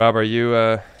Bob, are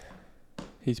you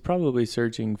He's probably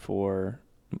searching for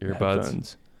earbuds?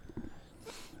 headphones.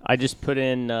 I just put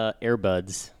in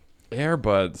earbuds.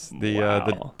 Earbuds. The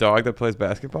Wow. dog that plays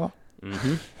basketball?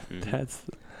 Mm-hmm. That's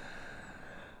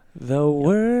the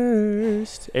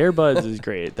worst. Airbuds is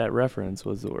great. That reference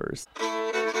was the worst.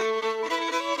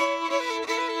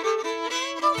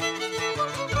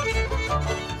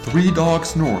 Three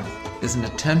Dogs North is an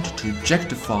attempt to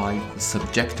objectify the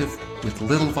subjective with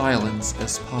little violence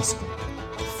as possible.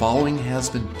 The following has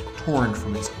been torn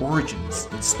from its origins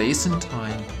in space and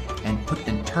time and put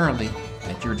entirely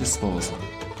at your disposal.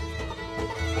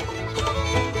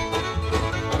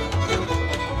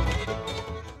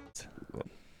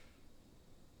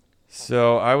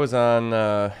 So I was on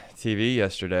TV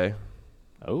yesterday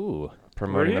Oh,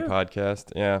 promoting a you?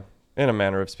 podcast. Yeah, in a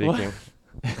manner of speaking.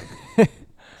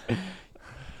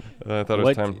 I thought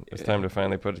What- it was time to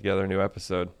finally put together a new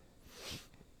episode.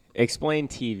 explain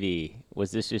TV.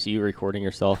 Was this just you recording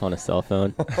yourself on a cell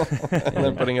phone And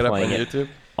then putting it up on Playing it. YouTube.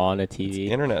 on a It's TV?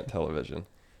 internet television.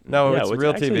 No, Yeah, it's which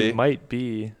real actually TV. might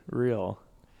be real.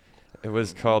 It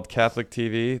was called Catholic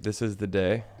TV. This is the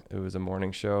day. It was a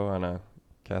morning show on a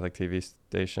Catholic TV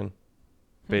station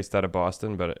based out of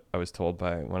Boston, but I was told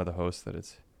by one of the hosts that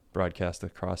it's broadcast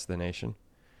across the nation.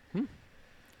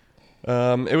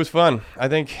 It was fun. I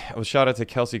think it was shout out to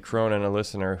Kelsey Cronin, a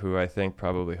listener who I think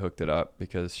probably hooked it up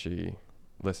because she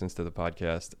listens to the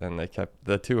podcast, and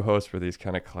the two hosts were these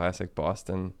kind of classic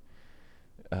Boston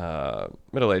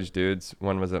middle-aged dudes.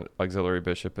 One was an auxiliary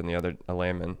bishop and the other a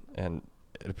layman, and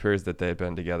it appears that they had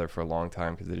been together for a long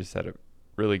time because they just had a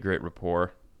really great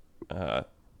rapport.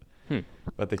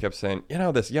 But they kept saying,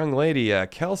 this young lady,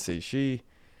 Kelsey, she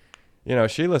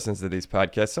listens to these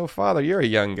podcasts. So, Father, you're a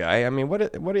young guy. I mean,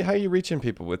 how are you reaching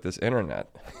people with this internet?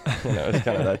 It's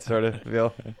kind of that sort of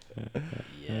feel.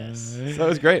 Yes. So it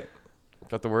was great.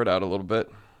 Got the word out a little bit.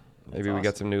 Maybe we got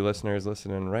awesome. some new listeners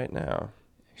listening right now.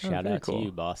 Shout very out cool. to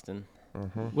you, Boston.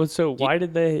 Well, so why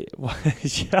did they?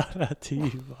 Shout out to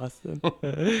you, Boston.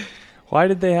 Why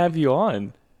did they have you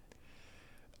on?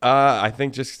 I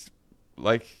think just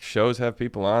like shows have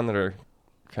people on that are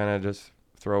kind of just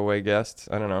throwaway guests.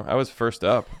 I don't know. I was first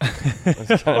up. It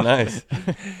was kind of nice.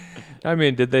 I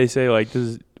mean, did they say like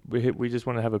we just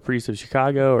want to have a priest of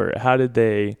Chicago, or how did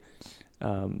they?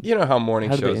 You know how morning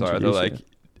How do they shows are. They're introduce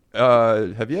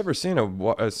like, have you ever seen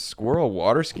a squirrel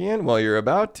water skiing? Well, you're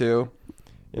about to.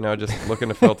 Just looking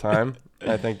to fill time.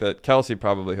 I think that Kelsey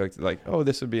probably hooked like, oh,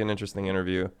 this would be an interesting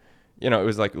interview. It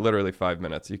was like literally 5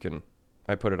 minutes.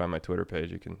 I put it on my Twitter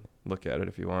page. You can look at it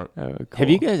if you want. Oh, cool. Have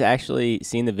you guys actually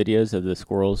seen the videos of the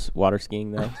squirrels water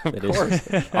skiing though? Of course.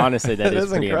 Honestly, that It is is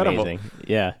pretty incredible. amazing.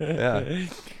 Yeah. Yeah.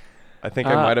 I think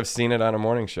I might have seen it on a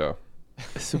morning show.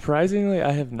 Surprisingly,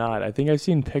 I have not. I think I've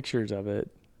seen pictures of it.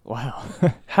 Wow.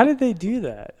 How did they do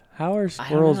that? How are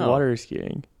squirrels know. water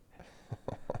skiing?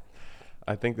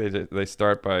 I think they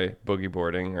start by boogie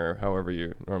boarding or however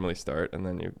you normally start, and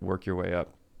then you work your way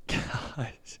up.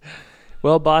 Gosh.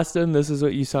 Well, Boston, this is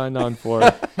what you signed on for.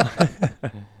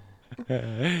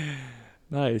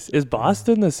 Nice. Is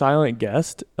Boston the silent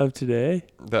guest of today?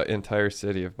 The entire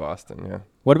city of Boston, yeah.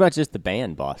 What about just the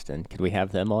band Boston? Could we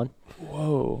have them on?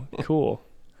 Whoa, cool.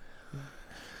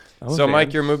 I'm a So, fan.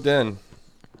 Mike, you're moved into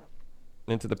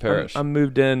the parish. I'm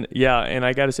moved in, yeah, and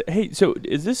I got to say, hey, so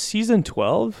is this season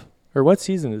 12? Or what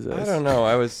season is this? I don't know.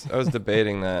 I was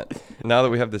debating that. Now that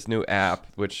we have this new app,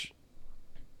 which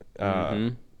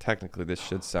technically this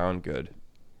should sound good.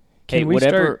 Can Hey, we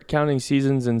whatever- start counting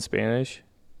seasons in Spanish?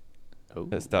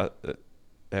 Está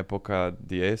época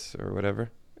 10 or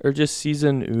whatever. Or just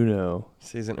season uno?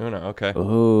 Season uno, okay.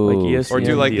 Oh, Like ESPN. Or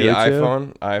do like the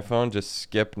Ocho? iPhone, just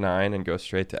skip 9 and go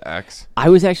straight to X. I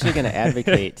was actually going to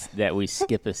advocate that we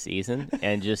skip a season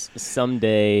and just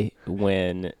someday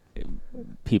when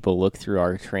people look through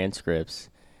our transcripts,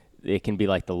 it can be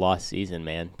like the lost season,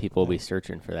 man. People will be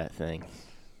searching for that thing.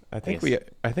 I think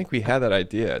guess. we had that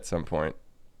idea at some point.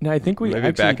 No, I think we Maybe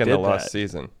actually back in did the lost that.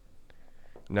 season.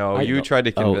 No, I- you tried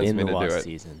to convince in me the to do lost it.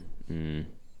 season. Mm.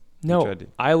 No, tried to-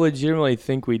 I legitimately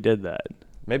think we did that.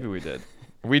 Maybe we did.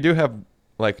 We do have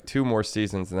like 2 more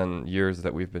seasons than years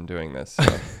that we've been doing this. So.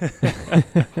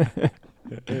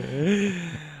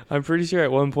 I'm pretty sure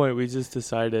at one point we just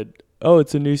decided, oh,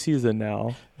 it's a new season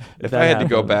now. If That I had to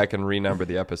go happened. back and renumber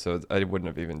the episodes, I wouldn't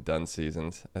have even done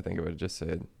seasons. I think it would have just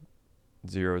said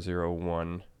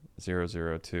 001,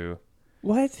 002.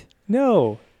 What?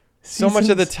 No. So much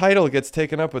of the Seasons- title gets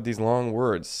taken up with these long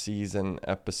words. Season,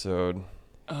 episode.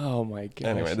 Oh my gosh.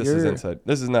 Anyway, this is inside.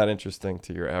 This is not interesting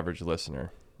to your average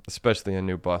listener, especially a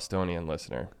new Bostonian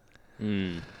listener.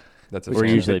 Mm. That's a We're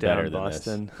shame. usually Sit down, better than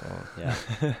Boston.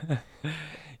 this. Yeah.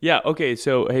 Yeah. Okay.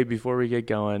 So, hey, before we get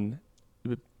going,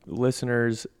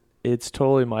 listeners, it's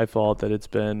totally my fault that it's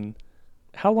been.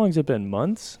 How long's it been?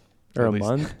 Months or a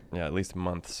month? Yeah, at least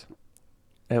months.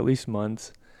 At least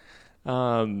months.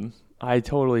 I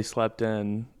totally slept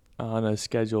in on a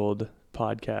scheduled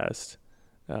podcast.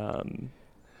 Well,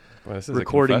 this is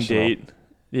Recording a confessional. date.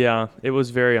 Yeah, it was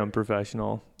very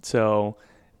unprofessional. So,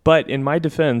 but in my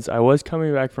defense, I was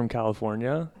coming back from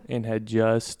California and had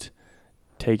just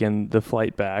taken the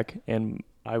flight back, and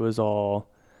I was all.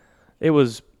 It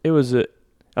was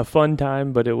a fun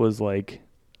time, but it was like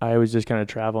I was just kind of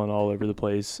traveling all over the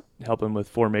place, helping with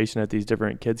formation at these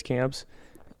different kids camps.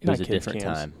 It was Not a kids different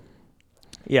camps. time.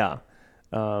 Yeah.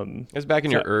 It was back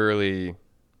in your early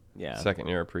Yeah. second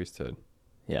year of priesthood.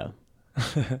 Yeah.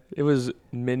 It was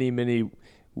many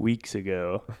weeks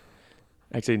ago.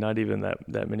 Actually, not even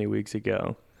that many weeks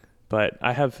ago. But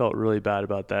I have felt really bad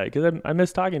about that because I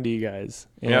miss talking to you guys.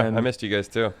 Yeah, And, I missed you guys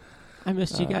too. I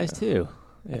missed you guys too.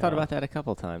 I thought yeah. about that a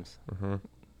couple times. Mm-hmm.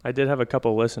 I did have a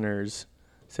couple listeners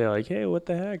say like, "Hey, what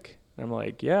the heck?" And I'm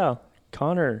like, "Yeah,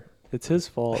 Connor, it's his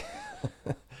fault."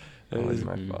 That was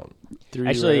my Mhm. fault. Threw you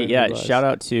right Actually, under yeah, the bus. shout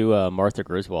out to Martha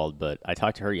Griswold, but I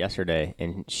talked to her yesterday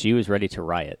and she was ready to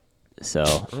riot. So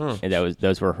and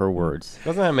those were her words.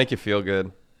 Doesn't that make you feel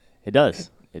good? It does.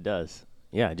 It does.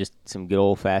 Yeah, just some good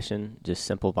old fashioned, just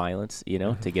simple violence,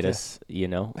 to get us,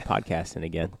 podcasting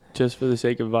again. Just for the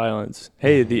sake of violence.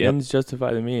 Hey, the Yep. ends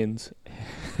justify the means.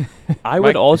 I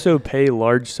would also pay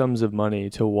large sums of money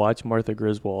to watch Martha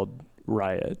Griswold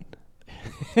riot.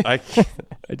 I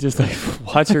I just like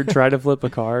watch her try to flip a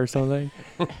car or something.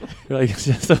 Like it's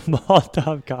just a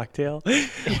Molotov cocktail.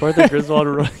 Martha Griswold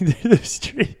running through the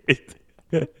street.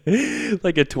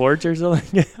 Like a torch or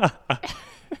something.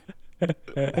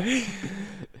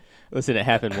 Listen, it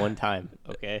happened one time,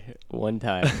 okay? One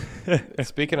time.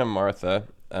 Speaking of Martha,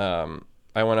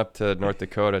 I went up to North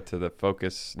Dakota to the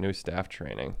Focus new staff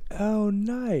training Oh,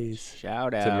 nice.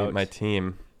 Shout to out. meet my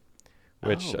team,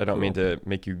 which Oh, I don't mean cool. to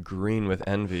make you green with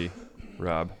envy,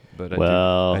 Rob, but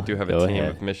Well, I do have a go team ahead.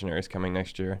 of missionaries coming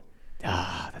next year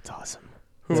That's awesome.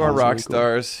 who Sounds are rock really cool.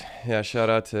 stars. Yeah, shout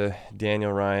out to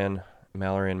Daniel, Ryan,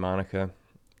 Mallory, and Monica,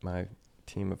 my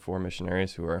team of 4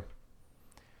 missionaries who are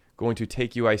going to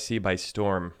take UIC by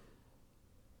storm.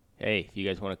 Hey, if you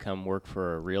guys want to come work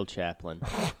for a real chaplain,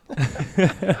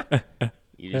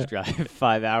 you just drive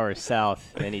 5 hours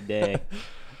south any day.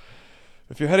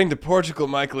 If you're heading to Portugal,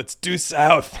 Mike, let's due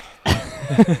south.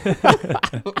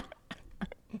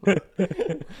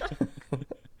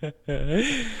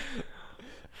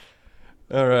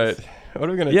 All right. What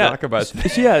are we going to talk about?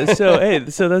 Yeah, so hey,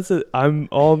 so I'm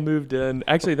all moved in.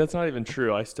 Actually, that's not even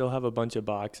true. I still have a bunch of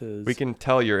boxes. We can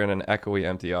tell you're in an echoey,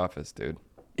 empty office, dude.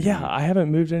 Yeah, I haven't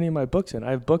moved any of my books in.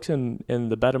 I have books in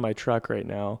the bed of my truck right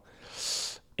now.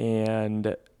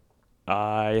 And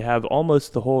I have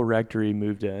almost the whole rectory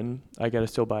moved in. I got to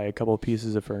still buy a couple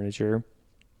pieces of furniture.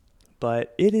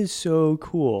 But it is so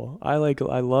cool. I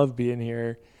love being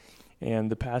here, and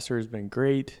the pastor has been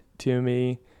great to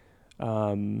me.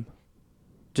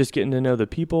 Just getting to know the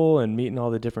people and meeting all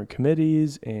the different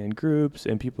committees and groups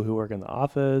and people who work in the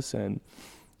office. And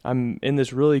I'm in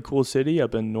this really cool city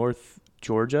up in North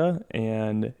Georgia,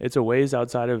 and it's a ways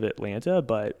outside of Atlanta,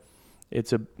 but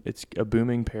it's a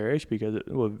booming parish because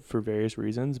for various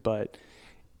reasons, but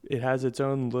it has its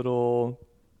own little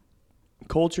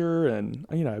culture, and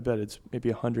I bet it's maybe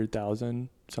 100,000,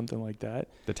 something like that.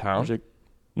 The town?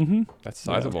 Mm-hmm. That's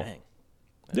sizable. Dang.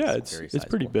 Yeah, That's very it's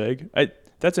pretty sizable. big.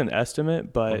 That's an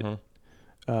estimate, but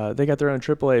Mhm. they got their own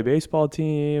AAA baseball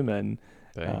team and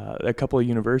Dang. a couple of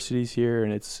universities here,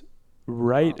 and it's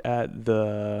right at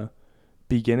the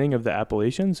beginning of the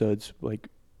Appalachian, so it's like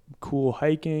cool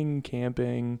hiking,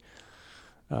 camping,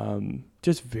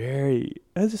 just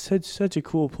as I said, such a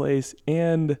cool place.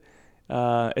 And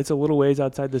it's a little ways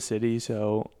outside the city,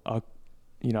 so I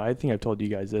think I've told you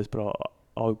guys this, but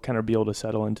I'll kind of be able to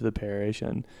settle into the parish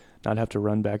and not have to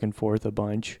run back and forth a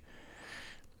bunch.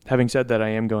 Having said that, I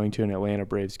am going to an Atlanta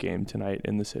Braves game tonight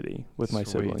in the city with my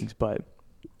Sweet. siblings, but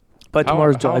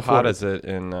tomorrow's July 4th. How hot is it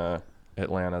in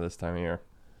Atlanta this time of year?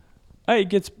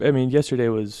 Yesterday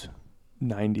was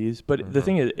 90s, but the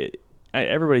thing is,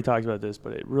 everybody talks about this,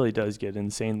 but it really does get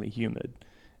insanely humid.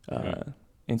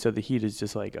 And so the heat is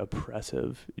just like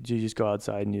oppressive. You just go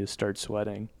outside and you just start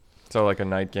sweating. So like a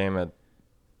night game at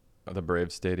the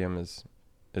Braves Stadium is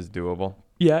doable?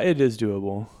 Yeah, it is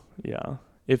doable. Yeah.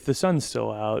 If the sun's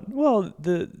still out, well,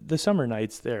 the summer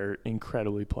nights, they're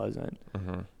incredibly pleasant.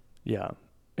 Mm-hmm. Yeah.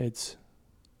 It's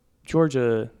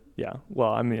Georgia. Yeah.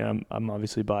 Well, I'm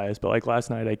obviously biased, but like last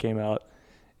night I came out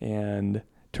and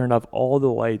turned off all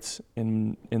the lights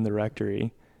in the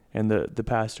rectory and the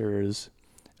pastor is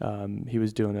he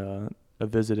was doing a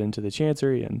visit into the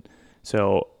chancery, and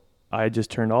so I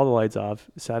just turned all the lights off,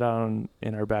 sat down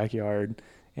in our backyard,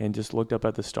 and just looked up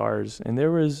at the stars, and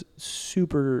there was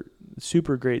super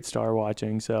great star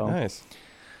watching. So Nice.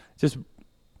 just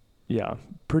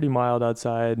pretty mild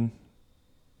outside,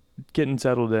 getting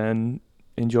settled in,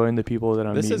 enjoying the people that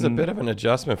I'm This meeting. is a bit of an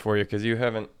adjustment for you because you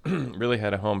haven't really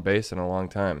had a home base in a long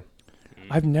time.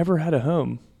 I've never had a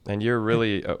home. And you're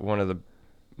really one of the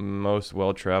most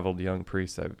well-traveled young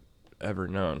priests I've ever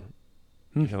known.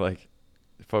 You're like,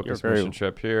 focus You're very- mission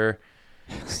trip here,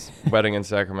 wedding in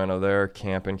Sacramento there,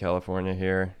 camp in California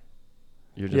here.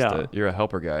 You're just you're a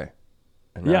helper guy.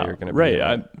 And now you're gonna be right.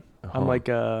 a I'm home. like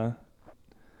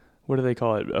what do they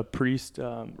call it? A priest,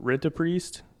 rent a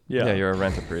priest. Yeah, you're a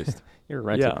rent-a-priest. You're a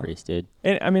rental Yeah. priest, dude.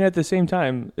 And I mean, at the same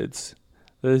time, this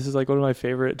is like one of my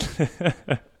favorite.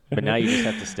 But now you just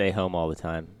have to stay home all the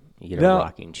time. You get a No.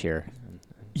 rocking chair.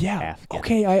 Yeah. Afghan.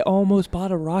 Okay, I almost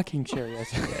bought a rocking chair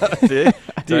yesterday. See?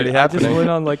 It's Dude, already I just happening. went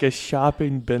on like a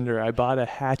shopping bender. I bought a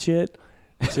hatchet.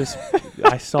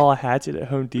 I saw a hatchet at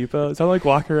Home Depot. So I'm like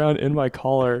walking around in my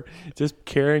collar, just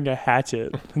carrying a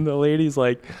hatchet. And the lady's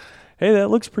like, "Hey, that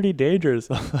looks pretty dangerous."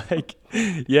 I'm like,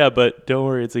 "Yeah, but don't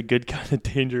worry, it's a good kind of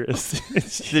dangerous."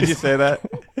 Did you say that?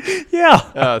 Yeah.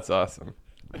 Oh, that's awesome.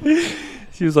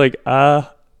 She was like,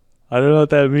 I don't know what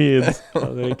that means. I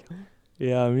was like,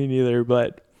 yeah, me neither.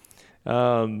 But,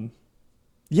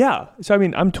 yeah. So, I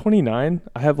mean, I'm 29.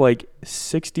 I have like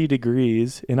 60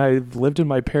 degrees, and I've lived in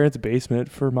my parents' basement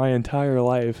for my entire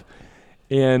life.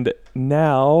 And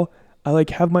now I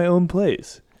like have my own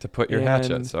place. To put your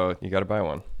hatchet, And- so you got to buy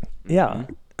one. Yeah.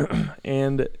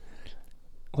 And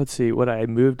let's see what I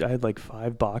moved. I had like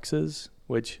 5 boxes,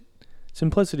 which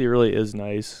simplicity really is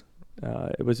nice.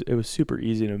 It was super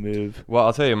easy to move. Well,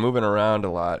 I'll tell you, moving around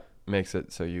a lot makes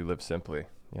it so you live simply.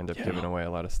 You end up Yeah. giving away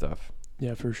a lot of stuff.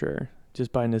 Yeah, for sure.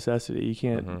 Just by necessity. You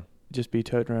can't Mhm. just be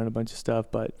toting around a bunch of stuff.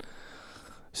 But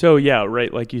so, yeah,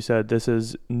 right. Like you said, this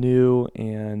is new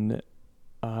and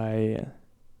I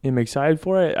am excited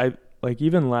for it. I like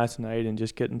even last night and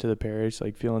just getting to the parish,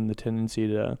 like feeling the tendency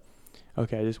to,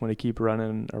 okay, I just want to keep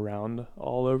running around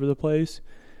all over the place.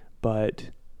 But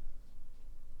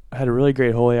I had a really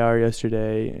great holy hour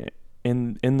yesterday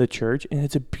in the church, and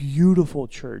it's a beautiful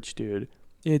church, dude.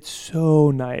 It's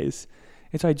so nice.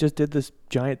 And so I just did this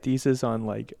giant thesis on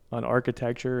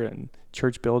architecture and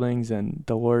church buildings, and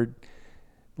the Lord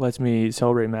lets me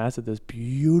celebrate Mass at this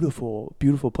beautiful,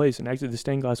 beautiful place. And actually the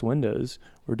stained glass windows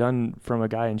were done from a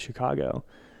guy in Chicago.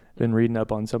 Been reading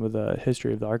up on some of the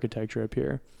history of the architecture up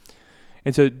here.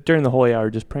 And so during the holy hour,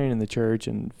 just praying in the church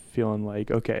and feeling like,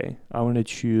 okay, I want to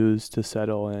choose to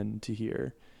settle into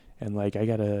here. And like, I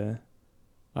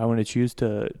want to choose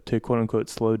to quote unquote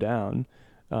slow down.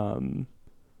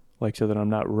 Like so that I'm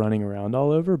not running around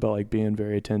all over, but like being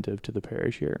very attentive to the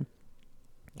parish here.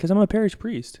 Because I'm a parish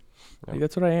priest. Yeah. Like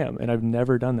that's what I am. And I've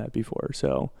never done that before.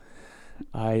 So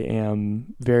I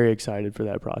am very excited for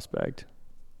that prospect.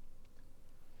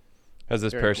 Has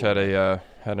this Very parish cool.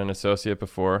 had an associate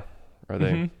before? Are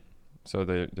they Mhm. so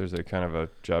there's a kind of a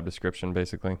job description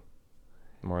basically,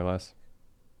 more or less?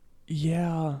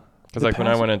 Yeah. Because The like when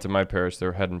I past- went into my parish,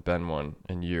 there hadn't been one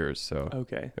in years, so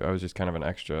Okay. I was just kind of an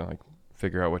extra, like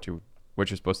figure out what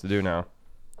you're supposed to do now.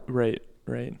 Right.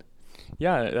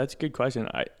 Yeah, that's a good question.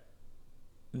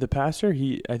 The pastor,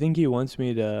 I think he wants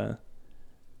me to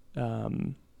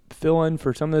fill in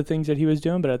for some of the things that he was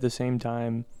doing, but at the same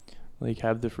time, like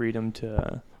have the freedom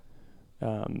to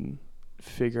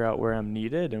figure out where I'm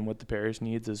needed and what the parish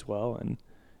needs as well, and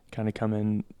kind of come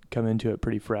into it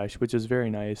pretty fresh, which is very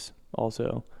nice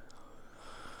also.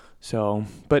 So,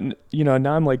 but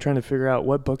now I'm like trying to figure out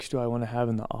what books do I want to have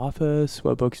in the office,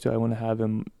 what books do I want to have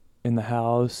in the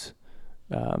house,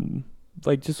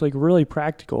 like just like really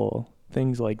practical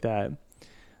things like that,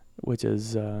 which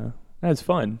is that's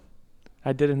fun.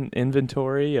 I did an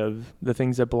inventory of the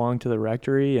things that belong to the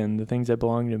rectory and the things that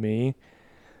belong to me.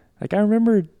 Like I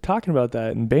remember talking about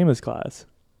that in Bama's class,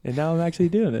 and now I'm actually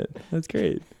doing it. That's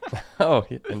great. Oh,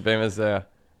 in Bama's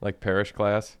like parish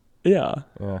class. Yeah,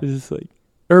 Yeah. it's just like,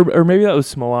 or maybe that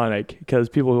was Smalonic, because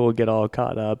people will get all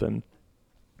caught up in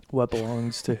what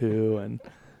belongs to who and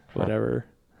whatever.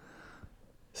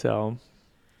 So,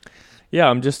 yeah,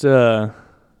 I'm just a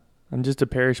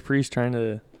parish priest trying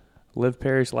to live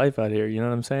parish life out here. You know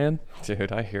what I'm saying?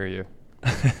 Dude, I hear you.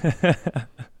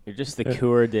 You're just the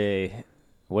cure de.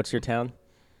 What's your town?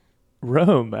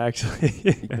 Rome, actually.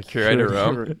 The curator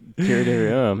Rome. Cure de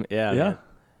Rome. Yeah. Yeah, man.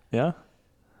 yeah.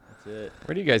 That's it.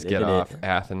 Where do you guys get Digging off? it.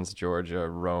 Athens, Georgia,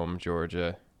 Rome,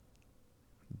 Georgia,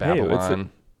 Hey,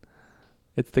 Babylon.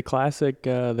 It's the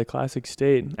classic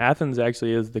state. Athens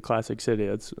actually is the classic city.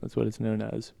 That's what it's known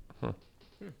as.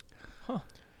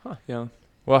 Huh. Yeah.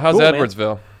 Well, how's Cool, man.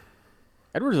 Edwardsville?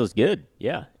 Edwardsville's good.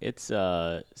 Yeah, it's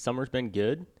summer's been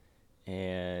good,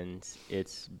 and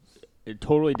it's a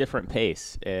totally different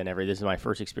pace. And this is my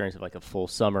first experience of like a full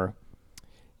summer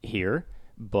here.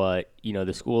 But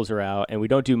the schools are out, and we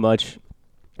don't do much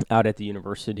out at the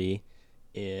university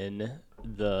in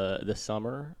the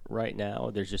summer right now.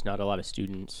 There's just not a lot of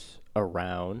students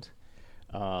around.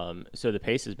 So the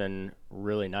pace has been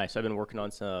really nice. I've been working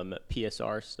on some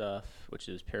PSR stuff, which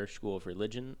is Parish School of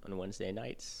Religion, on Wednesday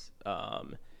nights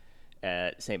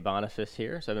at St. Boniface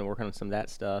here. So I've been working on some of that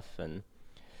stuff and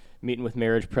meeting with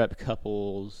marriage prep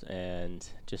couples and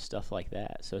just stuff like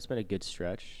that. So it's been a good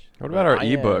stretch. What about our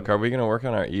ebook? Are we going to work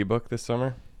on our ebook this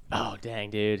summer? Oh, dang,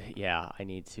 dude. Yeah, I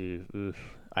need to. Oof,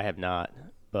 I have not.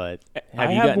 But I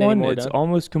you have gotten any one. more It's done?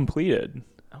 almost completed.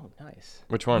 Oh, nice.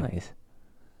 Which one? Nice.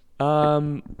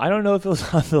 I don't know if it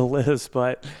was on the list,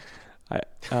 but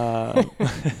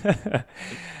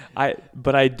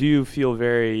I do feel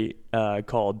very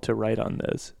called to write on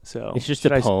this. So It's just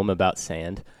should a I poem about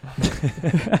sand.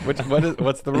 What's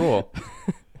the rule?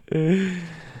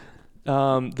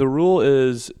 The rule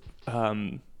is, well,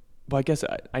 I guess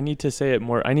I need to say it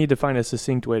more. I need to find a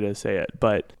succinct way to say it,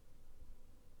 but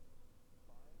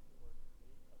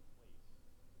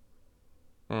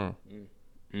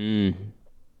Mm.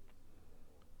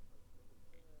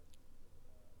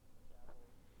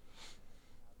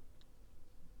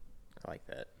 I like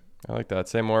that. I like that.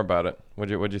 Say more about it.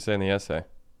 What'd you say in the essay?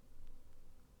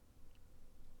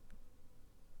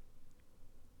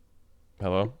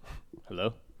 Hello?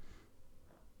 Hello?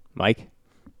 Mike?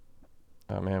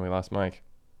 Oh, man, we lost Mike.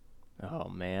 Oh,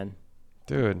 man.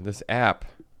 Dude, this app.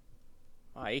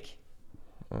 Mike?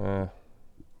 Uh,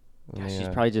 Gosh, he's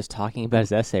yeah. probably just talking about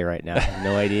his essay right now. I have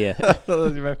no idea.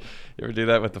 You ever do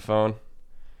that with the phone?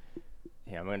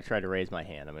 Yeah, I'm going to try to raise my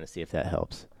hand. I'm going to see if that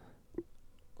helps.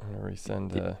 I'm going to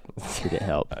resend. Did it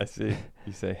help? I see.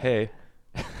 You say, hey.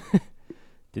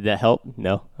 Did that help?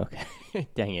 No? Okay.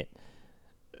 Dang it.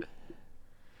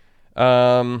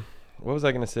 What was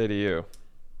I going to say to you?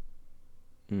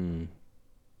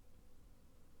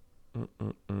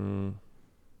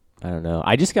 I don't know.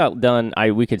 I just got done.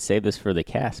 We could save this for the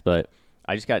cast, but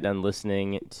I just got done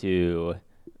listening to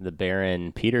the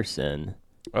Baron Peterson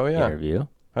Oh, yeah. interview.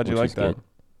 How'd you which like was that?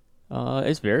 good.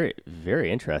 It's very,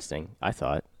 very interesting. I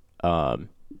thought it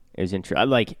was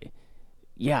interesting.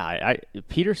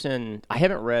 Peterson. I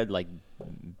haven't read like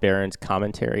Baron's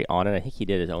commentary on it. I think he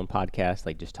did his own podcast,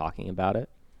 like just talking about it.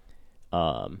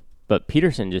 But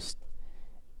Peterson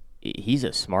he's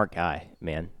a smart guy,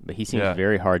 man. But he seems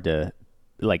very hard to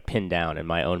like pin down in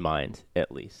my own mind,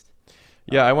 at least.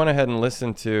 Yeah, I went ahead and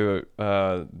listened to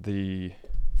the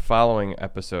following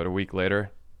episode a week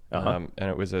later, and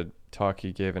it was a talk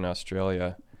he gave in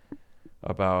Australia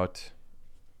about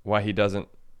why he doesn't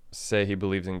say he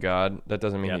believes in God. That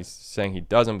doesn't mean he's saying he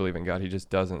doesn't believe in God. He just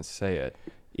doesn't say it.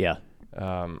 Yeah.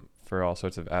 For all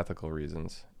sorts of ethical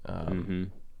reasons.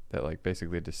 That like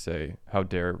basically just say, how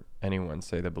dare anyone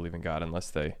say they believe in God unless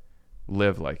they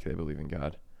live like they believe in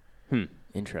God.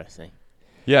 Interesting.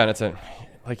 Yeah, and it's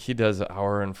he does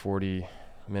hour and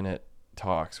 40-minute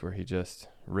talks where he just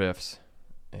riffs,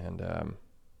 and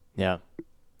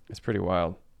it's pretty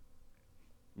wild.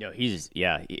 No,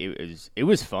 it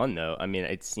was fun though. I mean,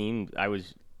 it seemed I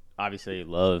was obviously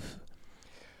love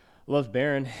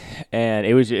Baron, and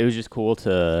it was just cool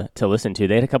to listen to.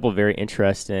 They had a couple of very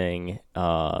interesting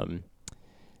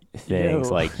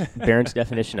things, like Baron's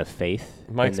definition of faith.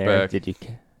 Mike's in there. back.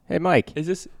 Hey, Mike.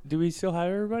 Do we still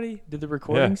have everybody? Did the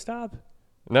recording stop?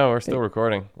 No, we're still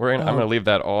recording. I'm going to leave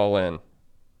that all in.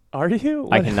 Are you?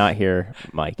 I cannot hear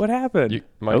Mike. What happened?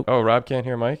 Mike? Oh, Rob can't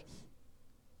hear Mike?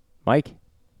 Mike?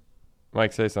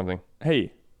 Mike, say something.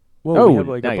 Hey. Whoa, we have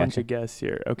now like I a bunch gotcha. of guests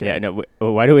here. Okay. Yeah, no.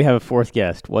 Why do we have a fourth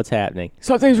guest? What's happening?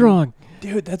 Something's wrong.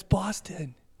 Dude, that's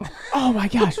Boston. Oh my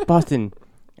gosh, Boston.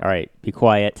 All right, be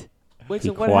quiet. Wait, Be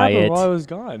so what quiet. happened while I was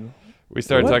gone? We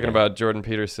started What? talking about Jordan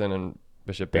Peterson and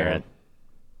Bishop Barron.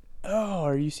 Oh,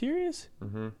 are you serious?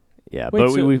 Mm-hmm. Yeah, Wait, but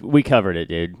so- we covered it,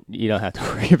 dude. You don't have to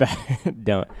worry about it.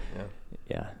 Don't. Yeah.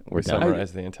 Yeah, We we're done.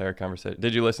 summarized the entire conversation.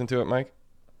 Did you listen to it, Mike?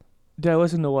 Did I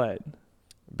listen to what?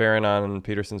 Barron on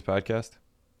Peterson's podcast?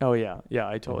 Oh, yeah. Yeah,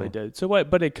 I totally Mhm. did. So what?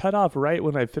 But it cut off right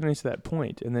when I finished that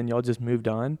point, and then y'all just moved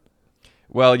on?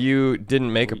 Well, you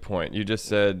didn't make a point. You just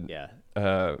said, Yeah.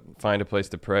 find a place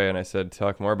to pray, and I said,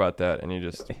 talk more about that, and you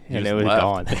just And just it was left.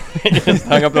 gone. You just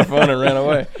hung up the phone and ran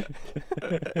away.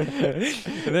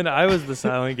 And then I was the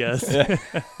silent guest.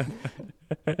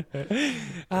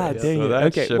 Dang So it. that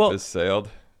Okay, ship well, has sailed.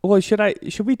 well,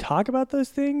 should we talk about those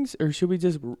things, or should we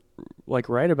just like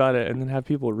write about it and then have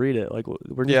people read it? Like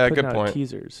we're just Yeah, putting good out point.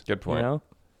 teasers. Good point. You know?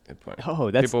 Good point.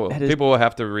 Oh, that is People will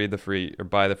have to read the free or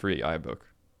buy the free iBook.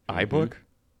 iBook?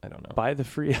 I don't know. Buy the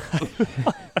free.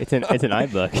 it's an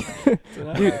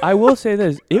iBook. Dude, I will say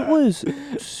this. It was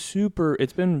super.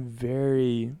 It's been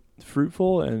very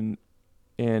fruitful and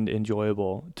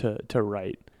enjoyable to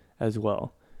write as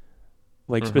well.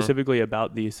 Like Mhm. specifically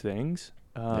about these things.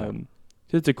 So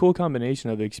it's a cool combination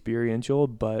of experiential,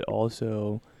 but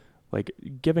also like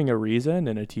giving a reason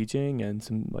and a teaching and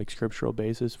some like scriptural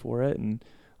basis for it, and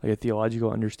like a theological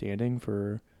understanding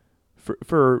for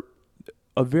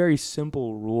a very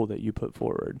simple rule that you put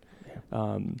forward.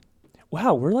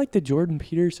 Wow, we're like the Jordan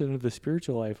Peterson of the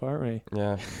spiritual life, aren't we?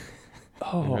 Yeah.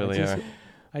 Oh, We really are.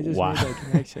 I just Wow. made that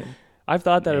connection. I've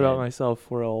thought that about Man. myself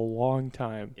for a long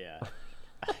time. Yeah.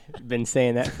 Been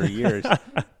saying that for years.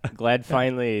 Glad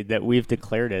finally that we've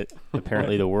declared it.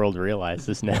 Apparently the world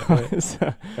realizes now.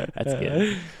 So, that's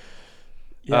good.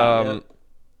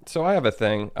 So I have a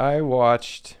thing. I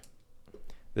watched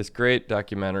this great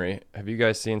documentary. Have you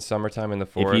guys seen Summertime in the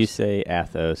Forest? If you say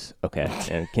Athos, okay,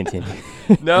 and continue.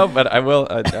 No, but I will.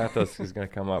 Athos is going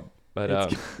to come up.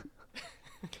 But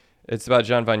it's about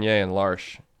Jean Vanier and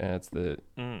L'Arche, and it's the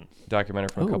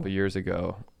documentary from a couple years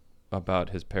ago about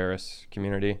his Paris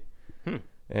community,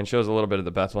 and shows a little bit of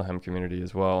the Bethlehem community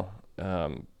as well.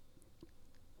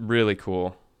 Really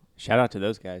cool. Shout out to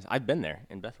those guys. I've been there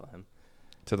in Bethlehem.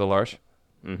 To the L'Arche.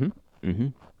 Mm-hmm.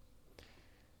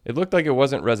 It looked like it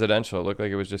wasn't residential. It looked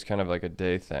like it was just kind of like a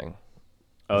day thing.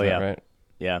 Oh, Is that yeah. right?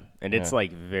 Yeah. And it's Yeah.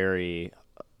 like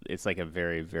it's like a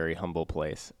very, very humble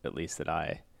place, at least that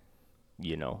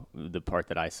the part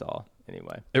that I saw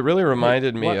anyway. It really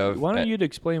reminded me of Why don't you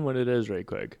explain what it is right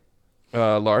quick?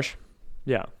 L'Arche.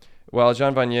 Yeah. Well,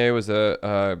 Jean Vanier was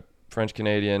a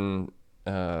French-Canadian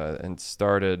and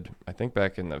started, I think,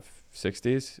 back in the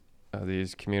 60s,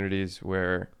 these communities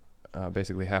where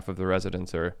basically half of the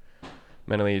residents are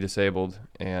mentally disabled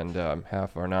and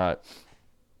half are not.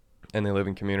 And they live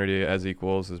in community as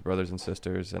equals, as brothers and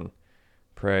sisters, and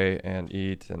pray and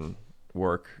eat and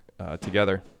work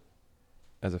together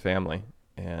as a family.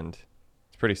 And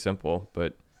it's pretty simple,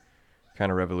 but kind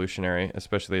of revolutionary,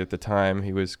 especially at the time.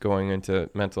 He was going into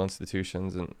mental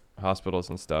institutions and hospitals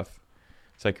and stuff,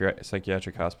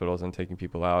 psychiatric hospitals, and taking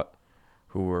people out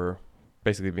who were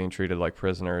basically being treated like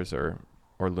prisoners or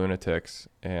lunatics,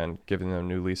 and giving them a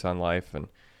new lease on life. And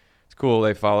it's cool.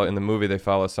 In the movie, they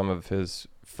follow some of his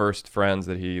first friends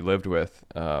that he lived with,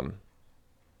 and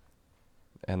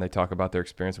they talk about their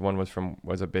experience. One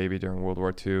was a baby during World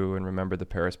War II and remembered the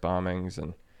Paris bombings,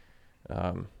 and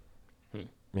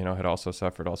had also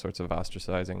suffered all sorts of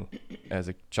ostracizing as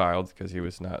a child because he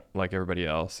was not like everybody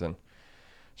else. And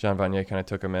Jean Vanier kind of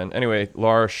took him in. Anyway,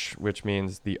 L'Arche, which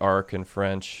means the Ark in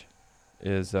French,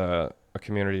 is a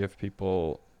community of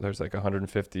people. There's like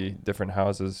 150 different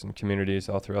houses and communities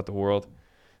all throughout the world.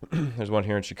 There's one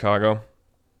here in Chicago,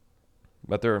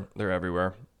 but they're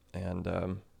everywhere,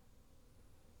 and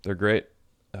they're great.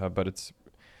 But it's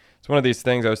one of these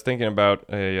things. I was thinking about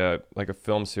a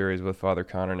film series with Father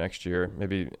Connor next year,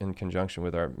 maybe in conjunction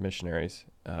with our missionaries.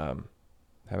 Have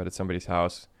it at somebody's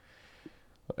house,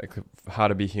 like How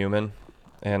to Be Human,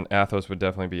 and Athos would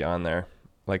definitely be on there.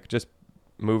 Like just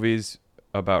movies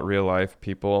about real life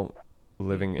people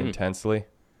living intensely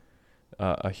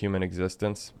a human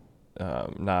existence,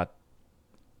 not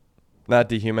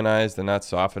dehumanized and not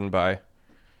softened by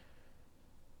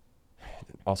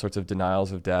all sorts of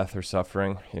denials of death or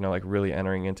suffering, like really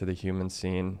entering into the human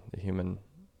scene, the human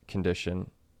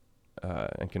condition,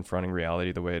 and confronting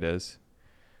reality the way it is.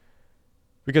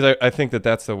 Because I think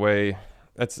that's the way,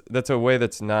 that's a way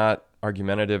that's not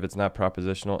argumentative, it's not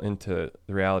propositional into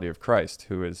the reality of Christ,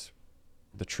 who is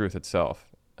the truth itself.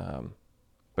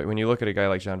 But when you look at a guy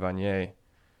like Jean Vanier,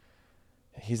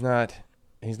 he's not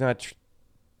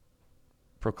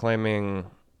proclaiming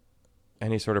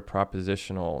any sort of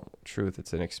propositional truth.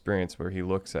 It's an experience where he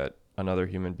looks at another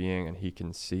human being and he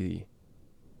can see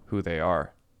who they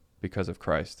are because of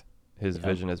Christ. His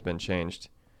vision has been changed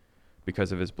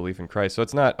because of his belief in Christ. So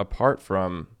it's not apart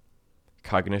from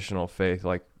cognitional faith,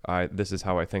 like this is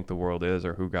how I think the world is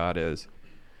or who God is,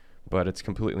 but it's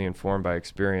completely informed by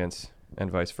experience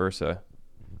and vice versa.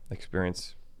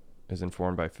 Experience is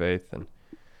informed by faith. And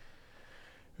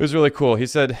it was really cool. He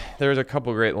said there's a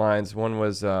couple great lines. One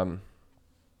was,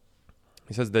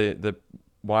 he says the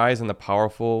wise and the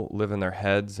powerful live in their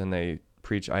heads and they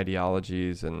preach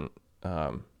ideologies and,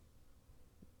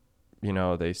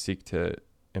 they seek to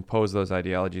impose those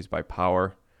ideologies by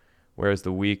power, whereas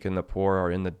the weak and the poor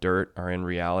are in the dirt, are in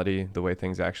reality, the way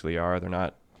things actually are. They're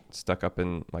not stuck up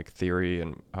in like theory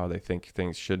and how they think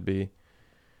things should be.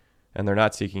 And they're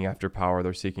not seeking after power,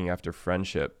 they're seeking after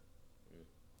friendship.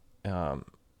 And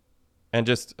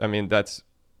just, I mean, that's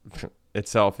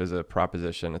itself is a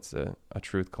proposition. It's a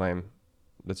truth claim.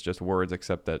 That's just words,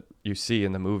 except that you see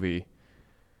in the movie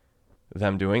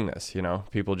them doing this, you know,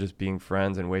 people just being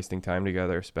friends and wasting time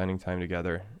together, spending time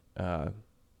together, and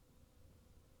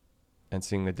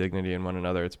seeing the dignity in one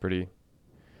another. It's pretty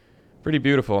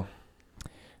beautiful.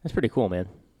 That's pretty cool, man.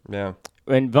 Yeah.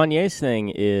 And Vanier's thing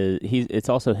is it's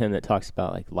also him that talks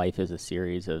about like life is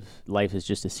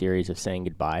just a series of saying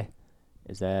goodbye.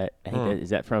 Is that I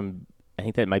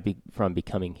think that might be from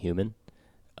Becoming Human,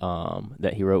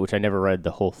 that he wrote, which I never read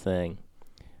the whole thing,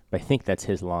 but I think that's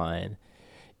his line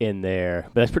in there.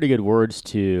 But that's pretty good words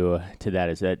to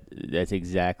that. That's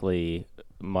exactly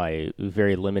my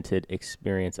very limited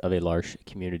experience of a large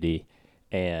community,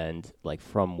 and like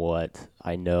from what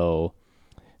I know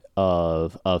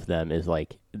of them is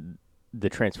like the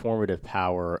transformative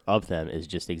power of them is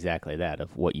just exactly that,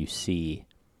 of what you see,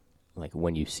 like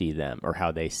when you see them or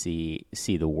how they see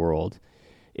the world,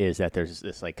 is that there's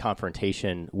this like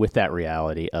confrontation with that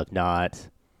reality of not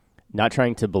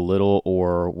trying to belittle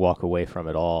or walk away from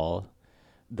at all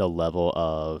the level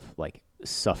of like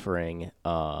suffering,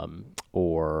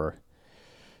 or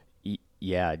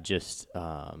just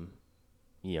kind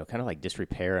of like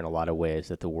disrepair in a lot of ways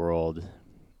that the world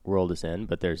is in.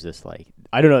 But there's this like,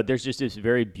 I don't know, there's just this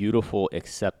very beautiful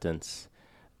acceptance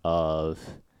of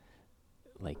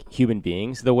like human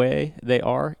beings the way they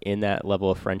are in that level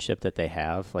of friendship that they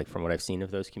have, like from what I've seen of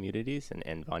those communities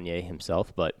and Vanier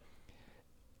himself, but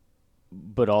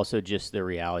also just the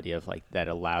reality of like that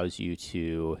allows you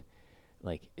to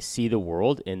like see the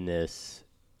world in this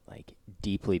like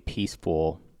deeply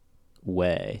peaceful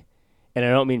way. And I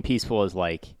don't mean peaceful as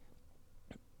like,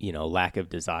 lack of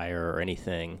desire or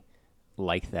anything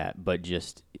like that, but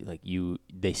just like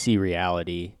they see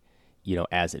reality,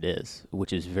 as it is,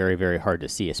 which is very, very hard to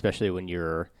see, especially when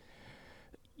you're,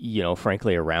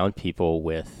 frankly, around people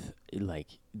with like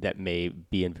that may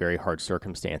be in very hard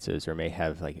circumstances or may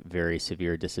have like very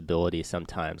severe disability.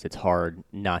 Sometimes it's hard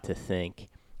not to think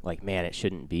like, man, it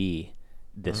shouldn't be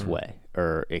this way,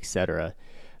 or et cetera.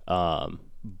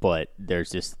 But there's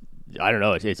just, I don't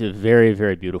know, it's a very,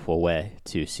 very beautiful way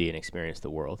to see and experience the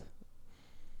world.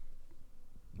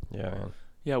 Yeah, man.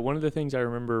 Yeah, one of the things I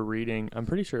remember reading, I'm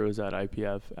pretty sure it was at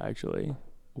IPF actually,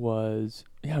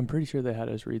 I'm pretty sure they had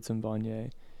us read some Vanier,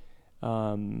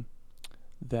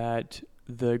 that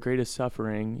the greatest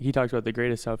suffering, he talks about the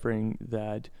greatest suffering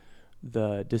that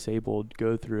the disabled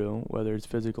go through, whether it's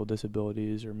physical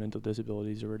disabilities or mental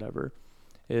disabilities or whatever,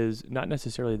 is not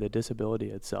necessarily the disability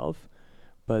itself,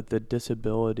 but the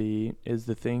disability is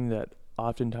the thing that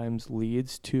oftentimes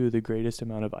leads to the greatest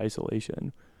amount of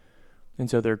isolation. And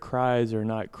so their cries are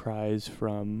not cries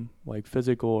from like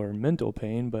physical or mental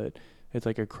pain, but it's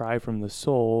like a cry from the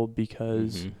soul,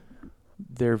 because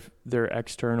they're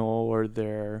external, or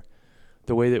the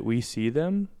way that we see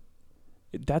them,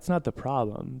 that's not the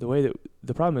problem.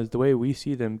 The problem is the way we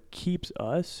see them keeps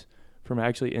us from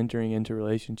actually entering into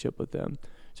relationship with them.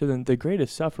 So then the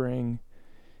greatest suffering,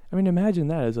 I mean, imagine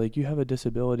that as like you have a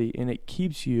disability and it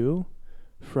keeps you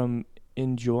from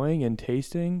enjoying and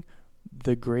tasting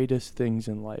the greatest things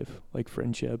in life, like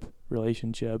friendship,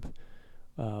 relationship,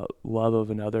 love of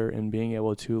another, and being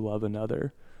able to love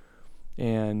another.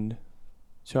 And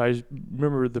so I just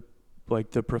remember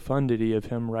the profundity of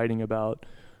him writing about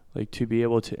like to be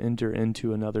able to enter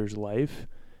into another's life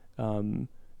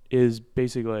is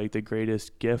basically like the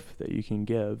greatest gift that you can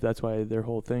give. That's why their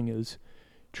whole thing is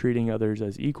treating others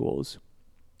as equals,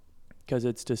 because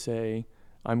it's to say,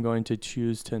 I'm going to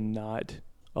choose to not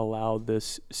allow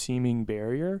this seeming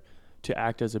barrier to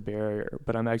act as a barrier,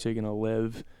 but I'm actually going to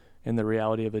live in the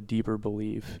reality of a deeper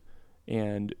belief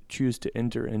and choose to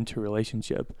enter into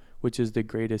relationship, which is the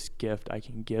greatest gift I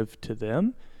can give to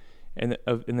them. And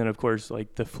then of course,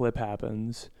 like the flip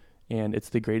happens, and it's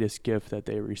the greatest gift that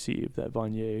they receive, that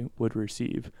Vanier would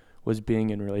receive, was being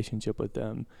in relationship with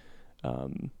them.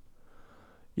 And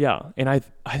I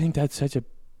think that's such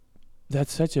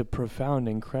a profound,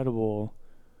 incredible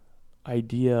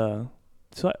idea.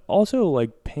 So also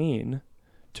like pain,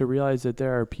 to realize that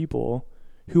there are people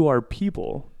who are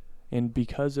people, and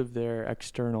because of their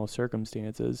external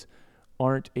circumstances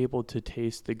aren't able to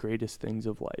taste the greatest things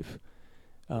of life.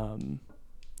 And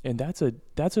that's a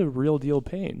real deal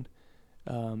pain.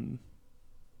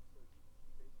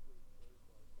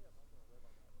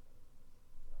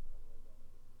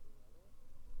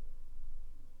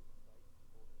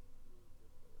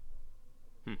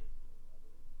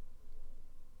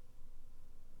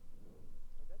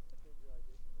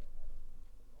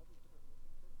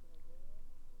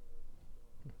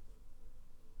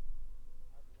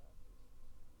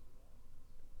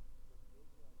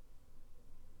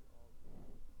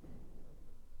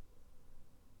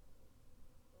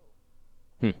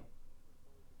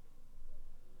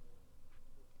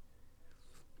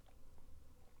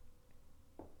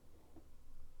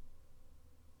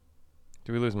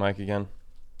 we lose Mike again?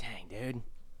 Dang, dude.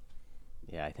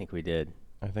 Yeah, I think we did.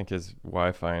 I think his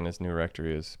Wi-Fi in his new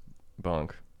rectory is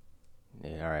bunk.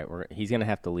 Yeah, all right, he's gonna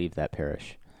have to leave that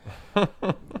parish.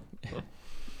 That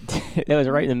was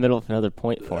right in the middle of another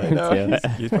point for him too.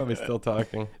 He's probably still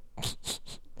talking.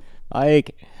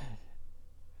 Ike,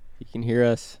 you can hear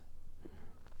us.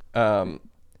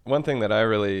 One thing that I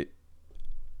really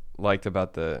liked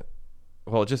about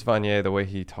just Vanier, the way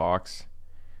he talks,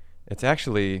 it's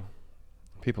actually,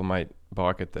 people might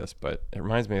balk at this, but it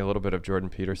reminds me a little bit of Jordan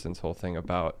Peterson's whole thing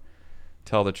about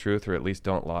tell the truth or at least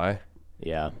don't lie.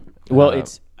 Yeah. Well,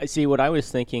 I see what I was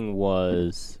thinking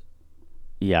was,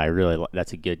 yeah,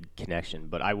 that's a good connection,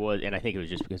 but and I think it was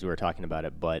just because we were talking about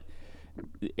it, but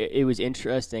it was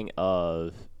interesting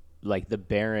of like the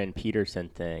Barron Peterson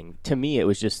thing. To me, it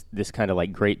was just this kind of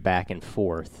like great back and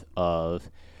forth of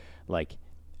like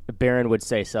Barron would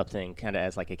say something kind of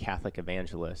as like a Catholic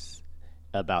evangelist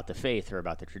about the faith or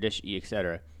about the tradition,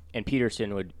 etc. And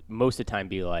Peterson would most of the time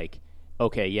be like,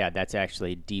 okay, yeah, that's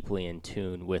actually deeply in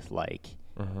tune with like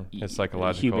his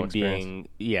psychological human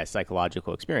experience.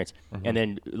 Psychological experience. And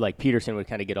then like Peterson would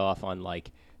kind of get off on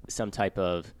like some type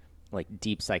of like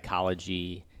deep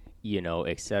psychology,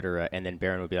 etc. And then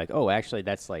Barron would be like, oh, actually,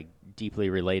 that's like deeply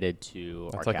related to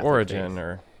That's our like Catholic origin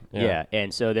faith. Yeah.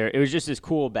 And so it was just this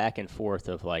cool back and forth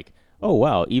of like, oh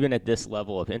wow, even at this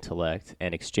level of intellect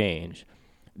and exchange,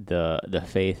 the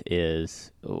faith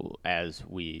is, as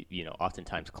we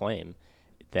oftentimes claim,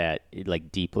 that it,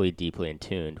 like deeply in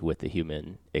tune with the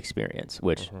human experience,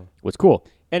 which was cool.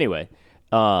 Anyway,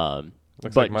 Looks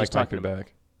but like Mike just might be talking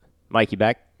back. Mike, you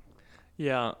back?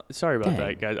 Yeah, sorry about Dang.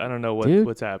 that, guys. I don't know Dude.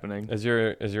 what's happening. Is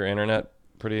your internet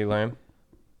pretty lame?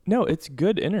 No, it's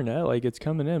good internet. Like, it's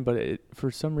coming in, but for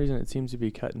some reason it seems to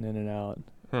be cutting in and out.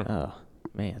 Oh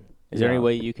man, is there any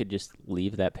way you could just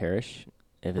leave that parish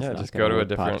if it's not just gonna go to a work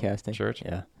different podcasting? church.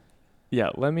 Yeah. Yeah,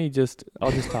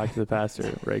 I'll just talk to the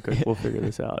pastor right quick. We'll figure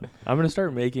this out. I'm going to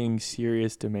start making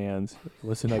serious demands.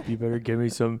 Listen up, you better give me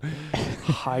some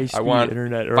high-speed I want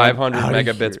internet. or 500 I'm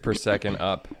outta megabits here. per second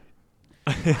up.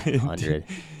 100.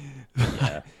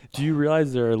 Yeah. Do you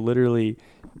realize there are literally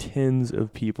tens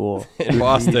of people In who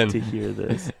Boston. need to hear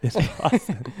this? In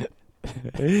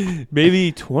Boston.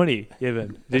 Maybe 20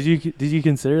 even. Did you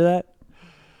consider that?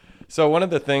 So one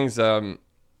of the things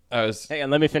I was Hey, and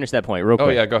let me finish that point real quick.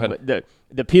 Oh, yeah, go ahead. But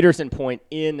the Peterson point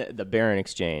in the Barron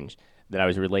exchange that I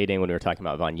was relating when we were talking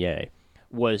about Vanier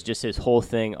was just his whole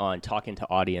thing on talking to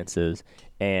audiences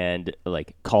and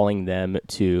like calling them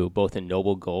to both a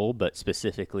noble goal, but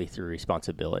specifically through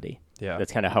responsibility. Yeah.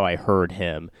 That's kind of how I heard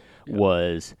him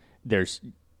was there's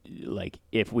like,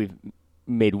 if we've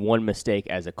made one mistake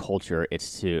as a culture,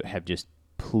 it's to have just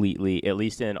completely, at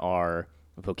least in our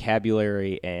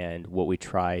vocabulary and what we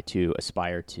try to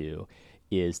aspire to,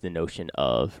 is the notion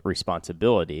of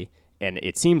responsibility. And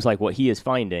it seems like what he is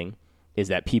finding is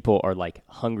that people are like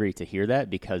hungry to hear that,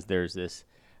 because there's this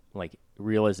like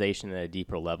realization at a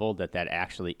deeper level that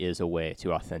actually is a way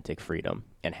to authentic freedom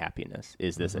and happiness,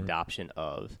 is this adoption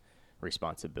of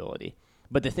responsibility.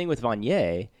 But the thing with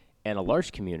Vanier and a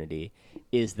large community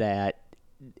is that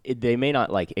they may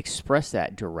not like express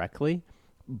that directly,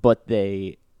 but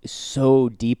they so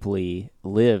deeply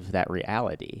live that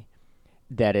reality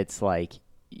that it's like,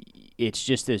 it's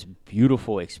just this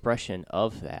beautiful expression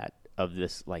of that, of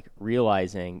this like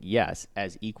realizing, yes,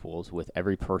 as equals with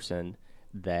every person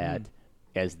that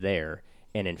is there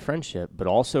and in friendship, but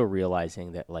also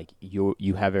realizing that like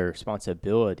you have a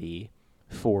responsibility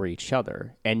for each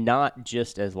other, and not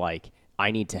just as like,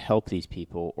 I need to help these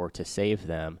people or to save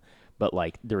them, but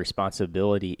like the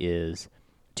responsibility is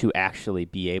to actually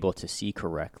be able to see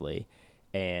correctly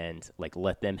and like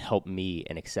let them help me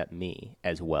and accept me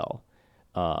as well.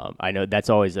 I know that's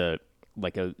always a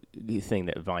thing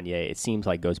that Vanier, it seems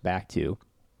like, goes back to,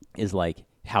 is like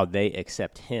how they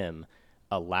accept him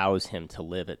allows him to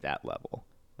live at that level.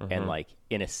 And like,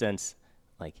 in a sense,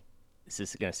 like, this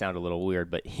is going to sound a little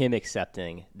weird, but him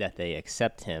accepting that they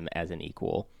accept him as an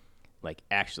equal, like,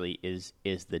 actually is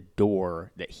the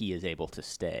door that he is able to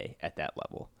stay at that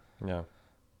level. Yeah.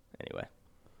 Anyway.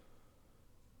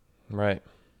 Right.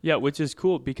 Yeah, which is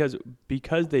cool because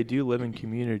they do live in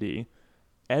community.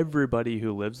 Everybody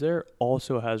who lives there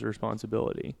also has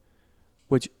responsibility,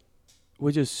 which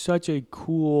is such a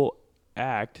cool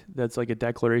act. That's like a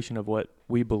declaration of what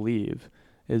we believe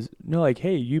is, no, like,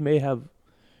 hey, you may have,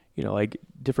 like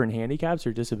different handicaps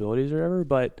or disabilities or whatever,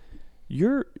 but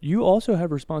you also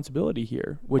have responsibility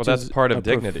here, which that's is part of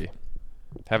dignity.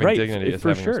 Having right, dignity is for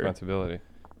having sure. responsibility.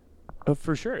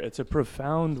 For sure. It's a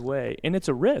profound way, and it's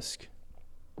a risk,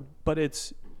 but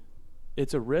it's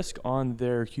it's a risk on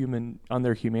their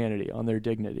humanity, on their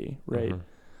dignity, right? Mhm.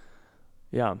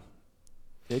 Yeah.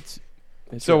 It's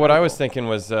So what I was radical. thinking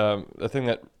was the thing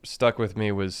that stuck with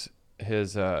me was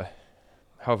his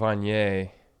how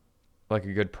Vanier, like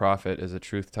a good prophet, is a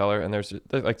truth teller. And there's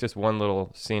like just one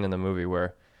little scene in the movie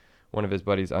where one of his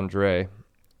buddies, Andre,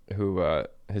 who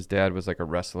his dad was like a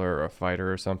wrestler or a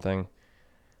fighter or something,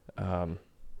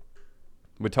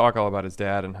 would talk all about his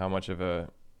dad and how much of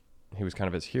he was kind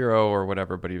of his hero or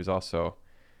whatever, but he was also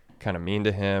kind of mean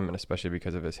to him, and especially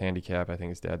because of his handicap. I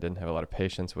think his dad didn't have a lot of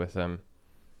patience with him.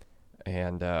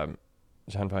 And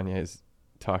Jean Vanier is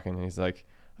talking, and he's like,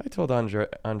 I told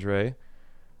Andre,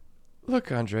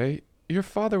 look, Andre, your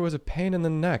father was a pain in the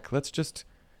neck. Let's just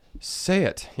say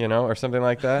it, or something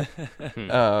like that.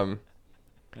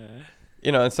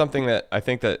 It's something that I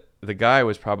think that the guy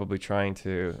was probably trying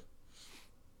to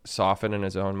soften in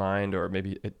his own mind, or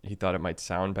maybe he thought it might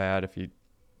sound bad if he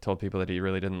told people that he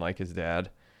really didn't like his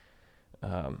dad.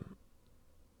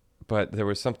 But there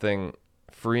was something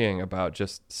freeing about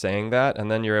just saying that,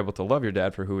 and then you're able to love your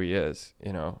dad for who he is,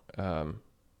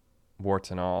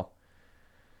 warts and all.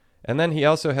 And then he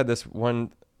also had this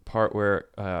one part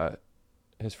where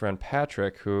his friend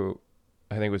Patrick, who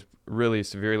I think was really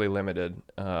severely limited,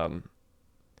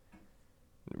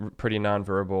 pretty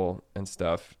nonverbal and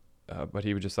stuff, but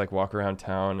he would just like walk around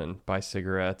town and buy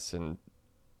cigarettes and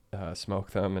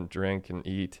smoke them and drink and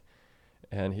eat.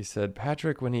 And he said,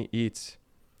 Patrick, when he eats,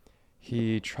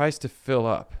 he tries to fill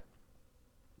up.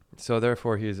 So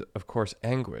therefore he's of course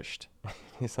anguished.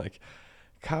 He's like,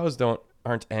 cows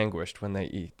aren't anguished when they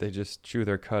eat. They just chew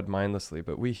their cud mindlessly.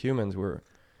 But we humans, we're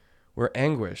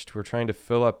anguished. We're trying to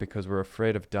fill up because we're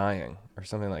afraid of dying or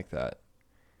something like that.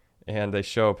 And they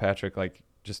show Patrick like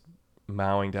just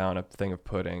mowing down a thing of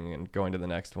pudding and going to the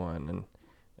next one.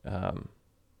 And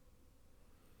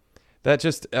that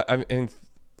just, I mean,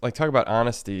 like talk about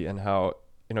honesty and how,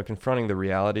 confronting the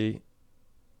reality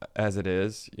as it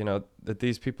is, that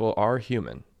these people are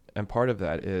human. And part of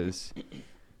that is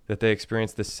that they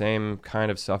experience the same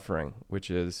kind of suffering, which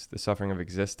is the suffering of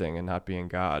existing and not being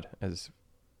God, as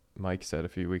Mike said a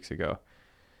few weeks ago.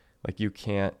 Like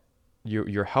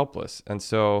you're helpless. And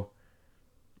so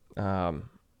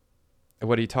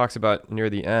what he talks about near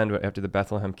the end after the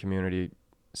Bethlehem community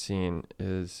scene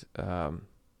is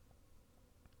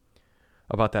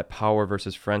about that power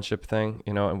versus friendship thing,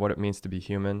 and what it means to be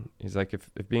human. He's like, if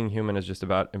being human is just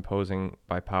about imposing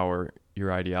by power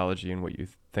your ideology and what you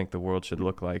think the world should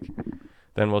look like,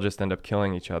 then we'll just end up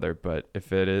killing each other. But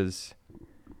if it is,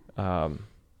 if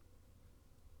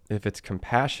it's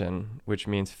compassion, which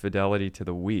means fidelity to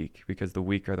the weak, because the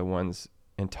weak are the ones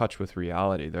in touch with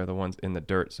reality. They're the ones in the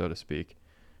dirt, so to speak,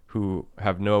 who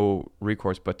have no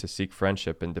recourse but to seek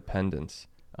friendship and dependence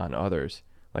on others,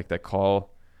 like that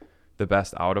call the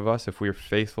best out of us. If we're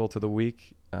faithful to the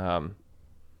weak,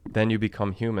 then you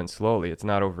become human slowly. It's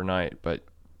not overnight, but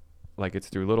like it's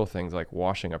through little things like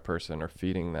washing a person or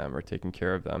feeding them or taking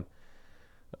care of them.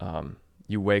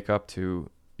 You wake up to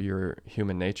your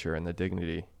human nature and the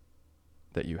dignity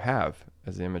that you have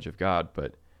as the image of God.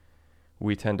 But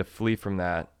we tend to flee from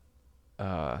that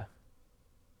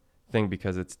thing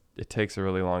because it takes a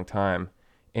really long time,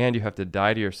 and you have to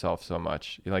die to yourself so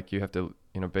much. You have to,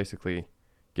 basically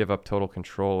give up total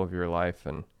control of your life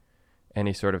and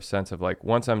any sort of sense of like,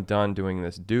 once I'm done doing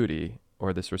this duty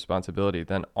or this responsibility,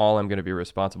 then all I'm going to be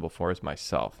responsible for is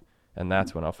myself. And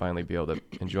that's when I'll finally be able to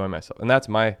enjoy myself. And that's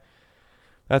my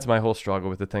whole struggle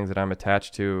with the things that I'm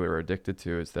attached to or addicted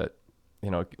to, is that,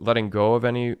 letting go of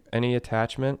any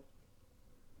attachment.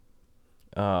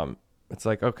 It's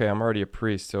like, okay, I'm already a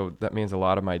priest, so that means a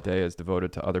lot of my day is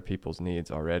devoted to other people's needs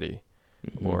already.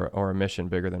 Mm-hmm. or a mission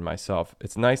bigger than myself.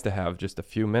 It's nice to have just a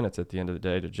few minutes at the end of the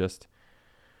day to just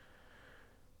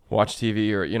watch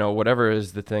TV or, whatever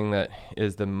is the thing that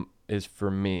is for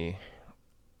me.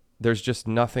 There's just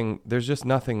nothing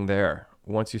there.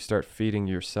 Once you start feeding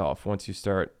yourself, once you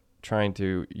start trying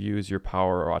to use your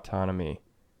power or autonomy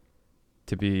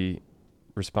to be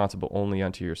responsible only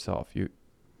unto yourself,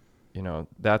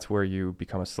 that's where you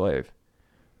become a slave.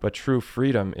 But true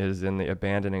freedom is in the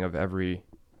abandoning of every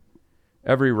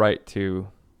right to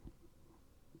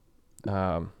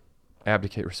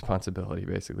abdicate responsibility,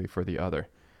 basically, for the other,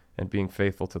 and being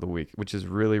faithful to the weak, which is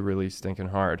really, really stinking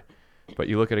hard. But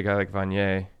you look at a guy like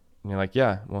Vanier, and you're like,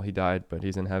 yeah, well, he died, but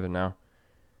he's in heaven now.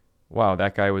 Wow,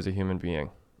 that guy was a human being,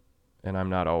 and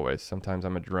I'm not always. Sometimes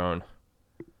I'm a drone.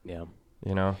 Yeah.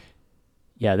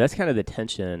 Yeah, that's kind of the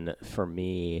tension for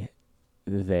me.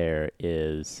 There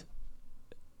is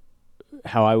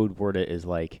how I would word it is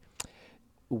like,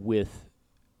 I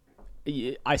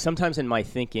sometimes in my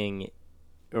thinking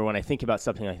or when I think about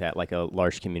something like that, like a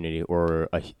large community or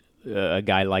a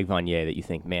guy like Vanier that you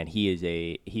think, man,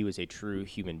 he was a true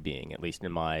human being, at least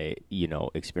in my,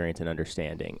 experience and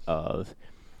understanding of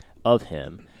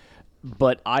him.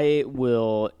 But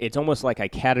it's almost like I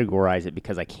categorize it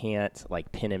because I can't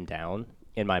like pin him down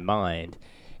in my mind.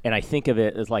 And I think of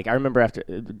it as like, I remember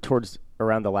towards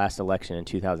around the last election in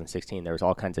 2016, there was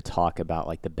all kinds of talk about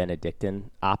like the Benedictine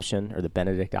option or the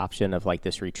Benedict option of like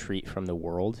this retreat from the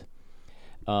world.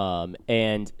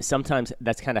 And sometimes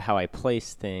that's kind of how I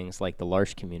place things like the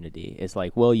L'Arche community is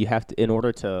like, well, you have to, in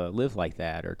order to live like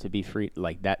that or to be free,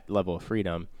 like that level of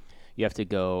freedom, you have to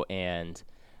go and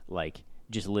like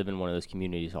just live in one of those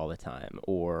communities all the time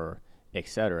or et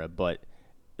cetera. But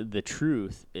the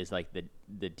truth is like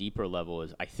the deeper level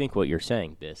is, I think what you're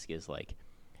saying, Bisk, is like,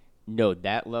 no,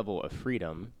 that level of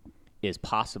freedom is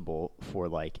possible for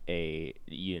like a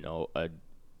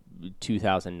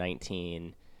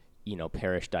 2019,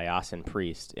 parish diocesan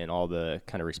priest and all the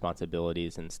kind of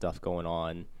responsibilities and stuff going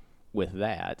on with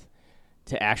that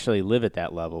to actually live at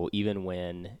that level, even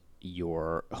when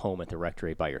you're home at the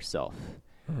rectory by yourself.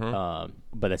 Mm-hmm.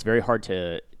 But that's very hard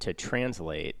to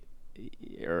translate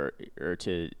or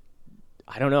to,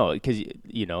 I don't know, because,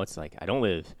 it's like I don't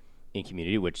live in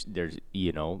community, which there's,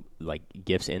 like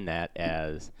gifts in that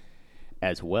as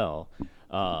well.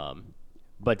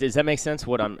 But does that make sense?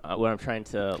 What I'm trying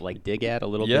to like dig at a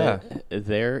little bit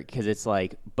there, because it's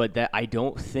like, but that I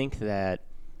don't think that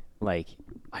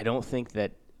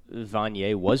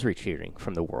Vanier was retreating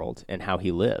from the world and how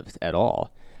he lived at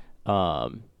all.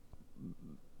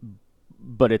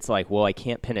 But it's like, well, I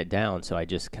can't pin it down, so I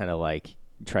just kind of like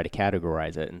try to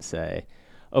categorize it and say,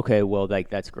 okay, well, like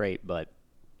that's great, but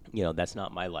that's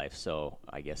not my life, so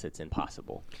I guess it's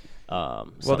impossible.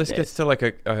 Well, this gets to like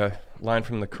a line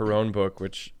from the Corone book,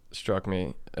 which struck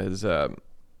me as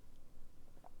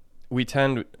we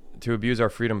tend to abuse our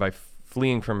freedom by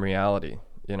fleeing from reality,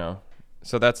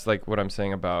 So that's like what I'm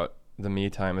saying about the me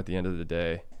time at the end of the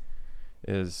day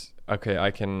is, okay,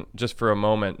 I can just for a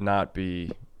moment not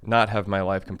have my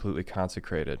life completely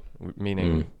consecrated,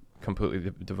 meaning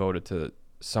completely devoted to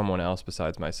someone else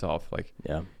besides myself. Like,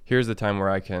 here's the time where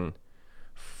I can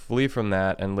flee from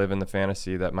that and live in the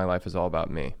fantasy that my life is all about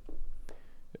me,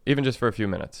 even just for a few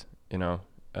minutes,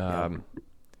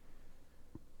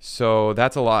 So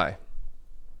that's a lie.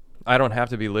 I don't have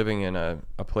to be living in a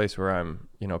place where I'm,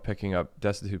 picking up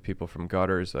destitute people from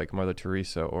gutters like Mother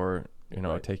Teresa or,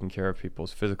 taking care of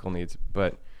people's physical needs.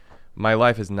 But my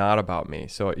life is not about me.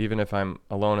 So even if I'm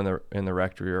alone in the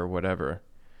rectory or whatever,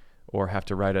 or have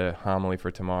to write a homily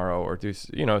for tomorrow or do,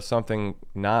 something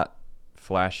not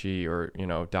flashy or,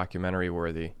 documentary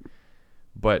worthy,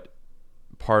 but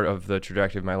part of the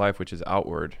trajectory of my life, which is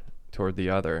outward toward the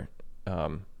other.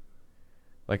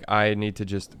 Like I need to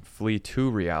just flee to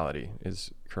reality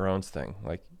is Corone's thing.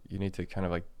 Like you need to kind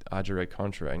of like agere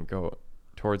contra and go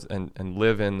towards and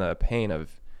live in the pain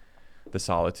of the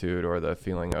solitude or the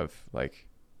feeling of like,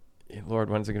 Lord,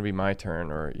 when's it going to be my turn?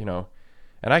 Or,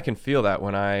 and I can feel that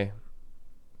when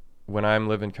I'm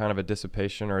living kind of a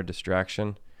dissipation or a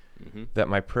distraction, that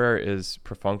my prayer is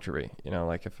perfunctory.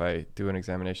 Like if I do an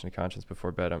examination of conscience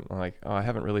before bed, I'm like, oh, I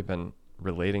haven't really been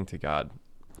relating to God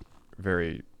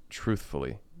very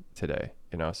truthfully today,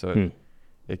 so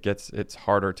it's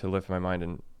harder to lift my mind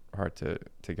and heart to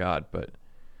God. But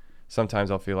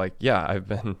sometimes I'll feel like,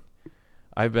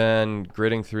 I've been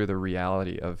gritting through the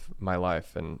reality of my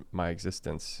life and my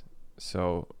existence.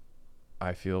 So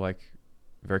I feel like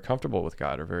very comfortable with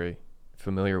God or very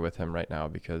familiar with him right now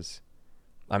because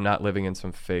I'm not living in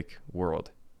some fake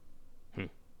world. You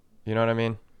know what I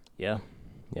mean? Yeah.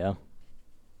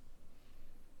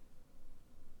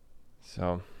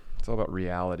 So it's all about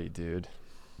reality, dude.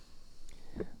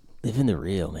 Living the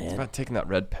real, man. It's about taking that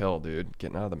red pill, dude.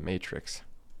 Getting out of the matrix.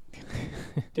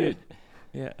 Dude.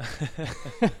 Yeah.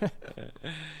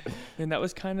 And that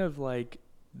was kind of like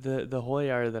the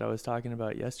holy hour that I was talking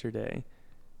about yesterday.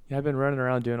 I've been running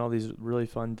around doing all these really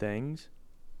fun things.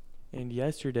 And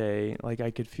yesterday, like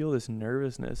I could feel this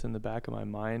nervousness in the back of my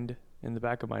mind,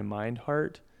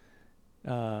 heart.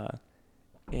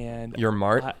 And your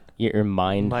mart? Your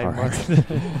mind heart.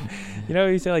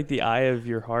 You say like the eye of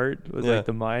your heart was like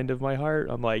the mind of my heart.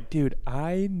 I'm like, dude,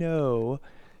 I know,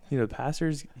 the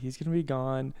pastor's, he's going to be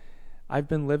gone. I've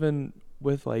been living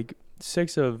with like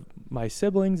 6 of my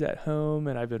siblings at home,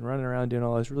 and I've been running around doing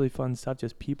all this really fun stuff,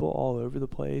 just people all over the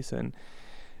place, and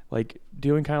like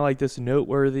doing kind of like this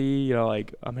noteworthy,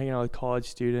 like I'm hanging out with college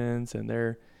students and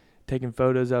they're taking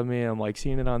photos of me and I'm like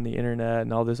seeing it on the internet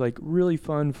and all this like really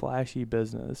fun, flashy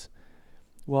business.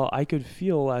 Well, I could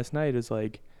feel last night is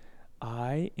like,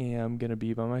 I am going to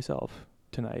be by myself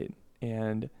tonight,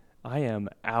 and I am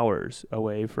hours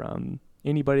away from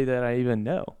anybody that I even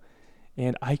know.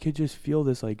 And I could just feel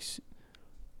this, like,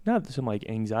 not some like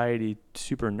anxiety,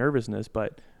 super nervousness,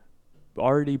 but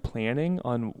already planning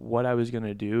on what I was going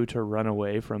to do to run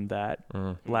away from that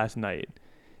last night.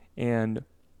 And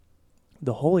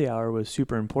the holy hour was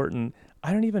super important.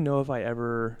 I don't even know if I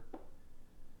ever,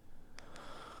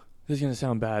 this is going to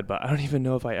sound bad, but I don't even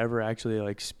know if I ever actually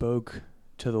like spoke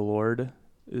to the Lord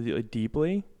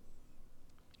deeply.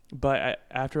 But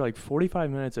after like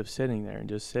 45 minutes of sitting there and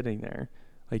just sitting there,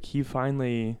 like I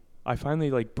finally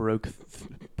like broke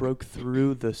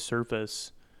through the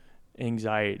surface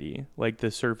anxiety, like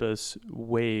the surface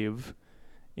wave,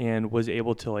 and was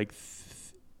able to like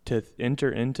to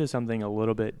enter into something a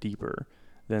little bit deeper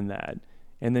than that,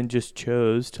 and then just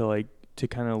chose to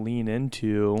kind of lean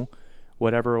into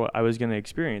whatever I was going to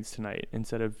experience tonight,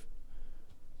 instead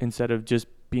of just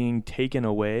being taken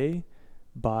away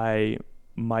by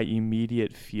my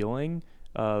immediate feeling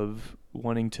of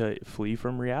wanting to flee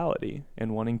from reality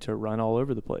and wanting to run all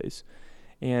over the place.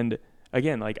 And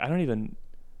again, like,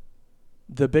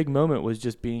 the big moment was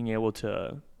just being able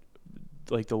to,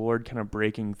 like, the Lord kind of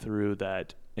breaking through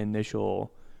that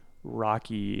initial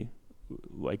rocky,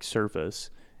 like, surface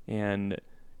and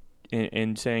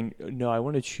saying, no, I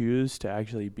want to choose to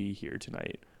actually be here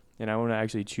tonight. And I want to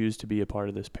actually choose to be a part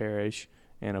of this parish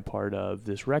and a part of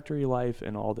this rectory life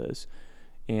and all this.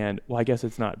 And, well, I guess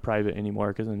it's not private anymore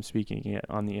because I'm speaking it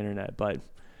on the internet, but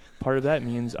part of that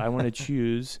means I want to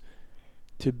choose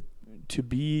to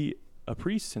be a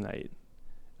priest tonight.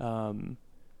 And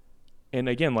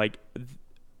again, like,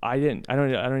 I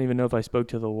don't even know if I spoke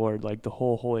to the Lord like the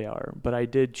whole holy hour, but I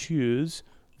did choose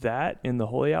that in the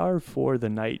holy hour for the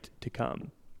night to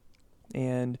come.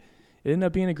 And it ended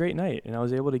up being a great night, and I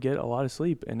was able to get a lot of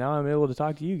sleep, and now I'm able to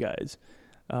talk to you guys.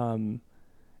 And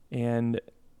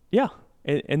yeah.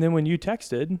 And then when you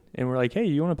texted and were like, hey,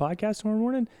 you want a podcast tomorrow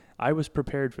morning? I was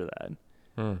prepared for that.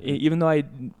 Even though I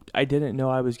didn't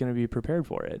know I was going to be prepared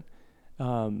for it.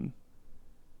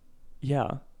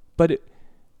 Yeah. But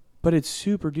it's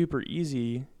super duper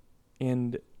easy,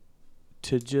 and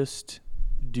to just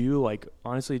do, like,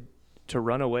 honestly, to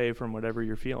run away from whatever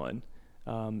you're feeling,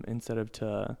 instead of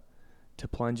to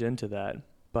plunge into that.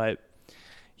 But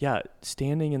yeah,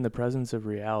 standing in the presence of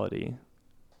reality,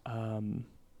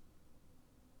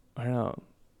 I don't know.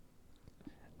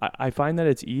 I find that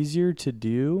it's easier to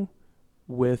do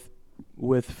with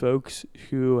folks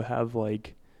who have,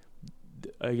 like,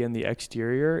 again, the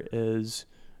exterior is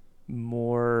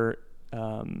more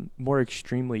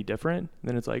extremely different.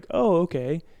 Then it's like, oh,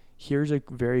 okay, here's a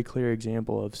very clear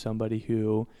example of somebody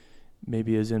who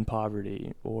maybe is in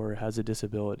poverty or has a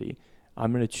disability.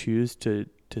 I'm going to choose to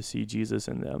see Jesus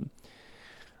in them.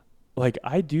 Like,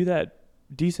 I do that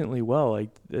decently well. Like,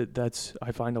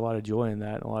 I find a lot of joy in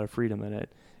that and a lot of freedom in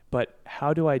it. But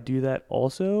how do I do that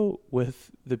also with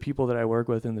the people that I work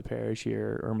with in the parish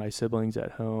here, or my siblings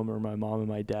at home, or my mom and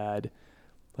my dad?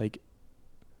 Like,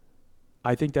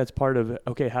 I think that's part of,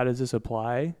 okay, how does this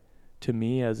apply to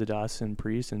me as a diocesan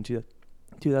priest in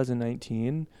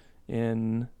 2019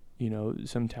 in,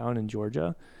 some town in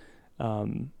Georgia?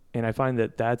 And I find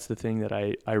that that's the thing that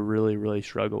I really, really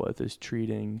struggle with, is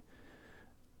treating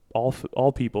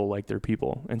all people like they're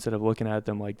people instead of looking at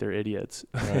them like they're idiots.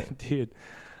 Right. Dude,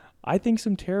 I think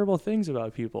some terrible things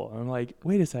about people. I'm like,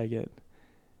 wait a second.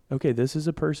 Okay, this is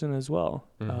a person as well,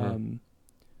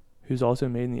 who's also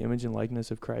made in the image and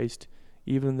likeness of Christ,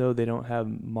 even though they don't have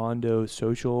mondo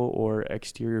social or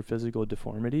exterior physical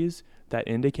deformities that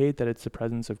indicate that it's the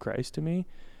presence of Christ to me.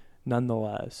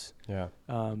 Nonetheless,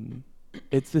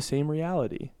 it's the same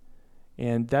reality.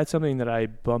 And that's something that I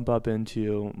bump up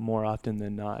into more often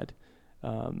than not.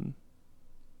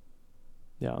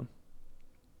 Yeah.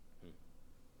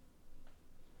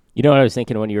 You know what I was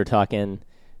thinking when you were talking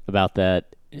about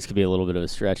that? This could be a little bit of a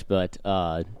stretch, but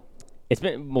it's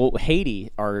been, Haiti,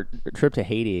 our trip to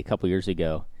Haiti a couple years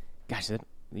ago, gosh, a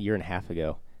year and a half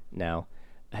ago now,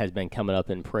 has been coming up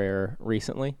in prayer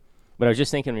recently. But I was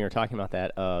just thinking when you were talking about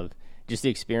that, of just the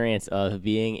experience of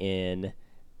being in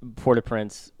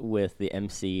Port-au-Prince with the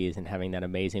MCs and having that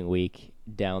amazing week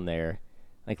down there,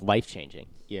 like, life-changing,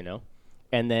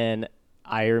 And then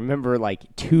I remember,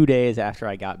 like, 2 days after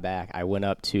I got back, I went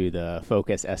up to the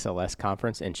Focus SLS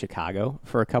conference in Chicago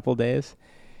for a couple days,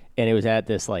 and it was at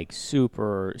this, like,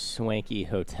 super swanky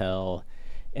hotel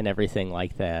and everything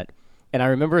like that. And I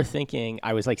remember thinking,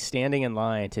 I was, like, standing in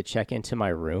line to check into my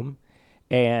room,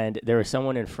 and there was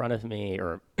someone in front of me,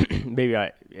 or maybe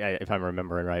if I'm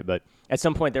remembering right, but at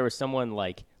some point there was someone,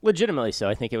 like, legitimately so,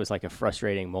 I think it was like a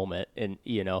frustrating moment, and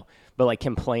but, like,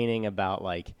 complaining about,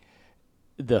 like,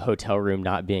 the hotel room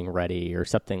not being ready or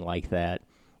something like that.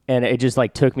 And it just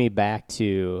like took me back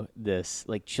to this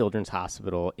like children's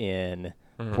hospital in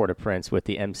Port-au-Prince with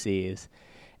the MCs.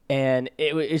 And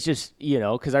it's just,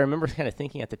 because I remember kind of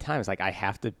thinking at the time, it's like, I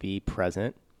have to be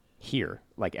present here,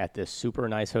 like at this super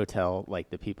nice hotel, like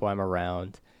the people I'm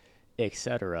around,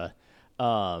 etc.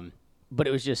 But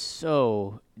it was just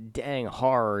so dang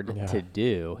hard to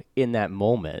do in that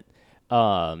moment.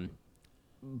 But,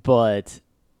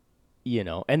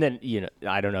 and then,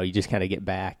 I don't know, you just kind of get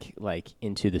back like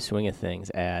into the swing of things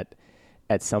at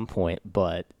some point.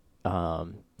 But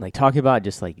like talking about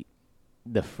just like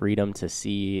the freedom to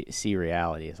see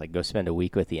reality. It's like go spend a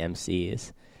week with the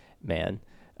MCs, man.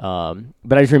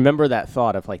 But I just remember that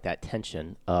thought of like that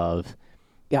tension of,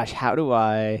 gosh, how do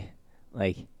I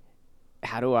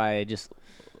just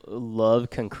love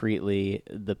concretely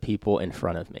the people in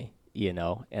front of me,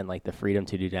 and like the freedom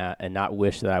to do that and not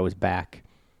wish that I was back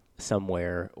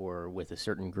somewhere or with a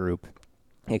certain group,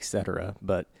 etc.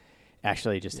 But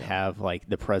actually just have like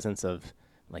the presence of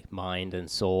like mind and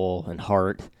soul and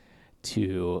heart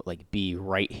to like be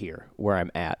right here where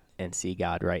I'm at and see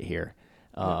God right here.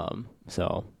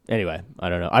 So anyway, I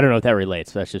don't know if that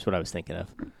relates, but that's just what I was thinking of.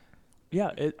 Yeah.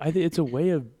 I think it's a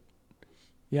way of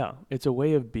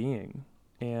being.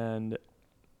 And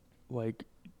like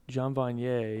Jean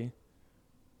Vanier,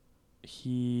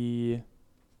 he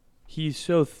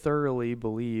so thoroughly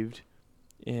believed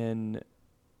in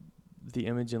the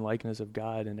image and likeness of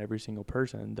God in every single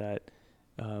person that,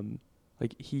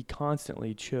 like he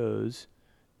constantly chose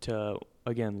to,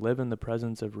 again, live in the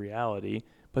presence of reality,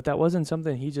 but that wasn't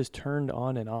something he just turned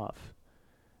on and off.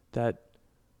 That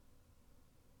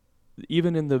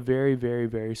even in the very, very,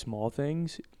 very small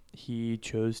things, he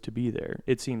chose to be there.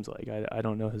 It seems like, I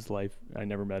don't know his life. I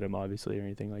never met him obviously or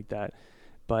anything like that,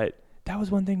 but that was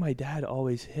one thing my dad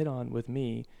always hit on with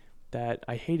me that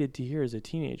I hated to hear as a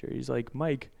teenager. He's like,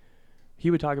 Mike, he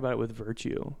would talk about it with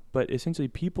virtue, but essentially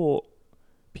people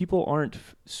aren't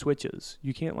switches.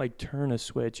 You can't like turn a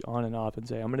switch on and off and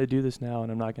say, I'm going to do this now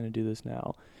and I'm not going to do this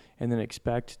now, and then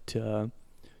expect to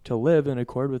live in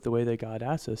accord with the way that God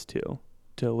asks us to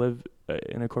live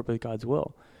in accord with God's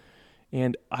will.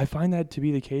 And I find that to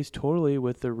be the case totally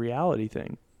with the reality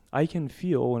thing. I can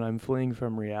feel when I'm fleeing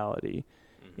from reality,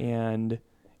 and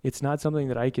it's not something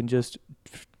that I can just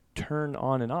turn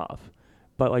on and off.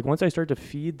 But like once I start to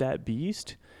feed that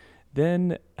beast,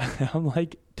 then I'm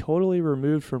like totally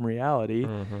removed from reality,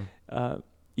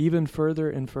 even further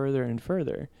and further and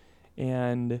further.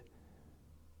 And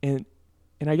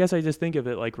I guess I just think of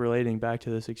it like relating back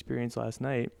to this experience last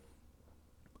night.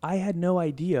 I had no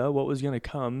idea what was going to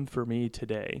come for me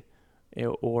today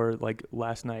or like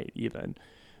last night even,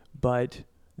 but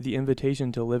the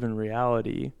invitation to live in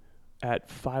reality at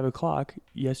 5:00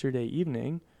 yesterday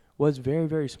evening was very,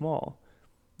 very small,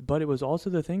 but it was also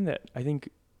the thing that I think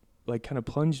like kind of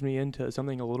plunged me into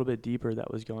something a little bit deeper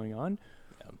that was going on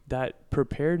that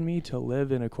prepared me to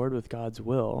live in accord with God's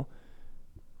will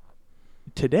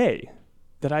today,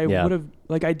 that I would have,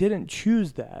 like, I didn't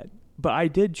choose that, but I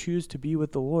did choose to be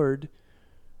with the Lord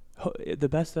the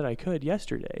best that I could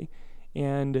yesterday.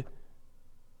 And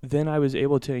then I was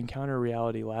able to encounter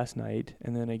reality last night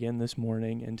and then again this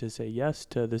morning, and to say yes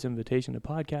to this invitation to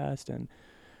podcast.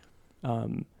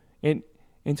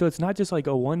 And so it's not just like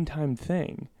a one-time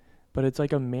thing, but it's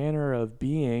like a manner of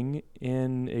being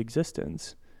in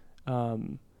existence.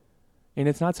 And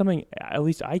it's not something, at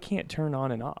least I can't turn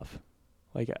on and off.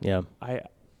 Like,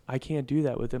 I can't do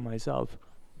that within myself.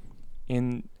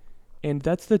 And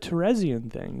that's the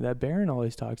Teresian thing that Barron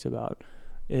always talks about,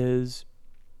 is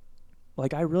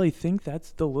like, I really think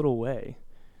that's the little way,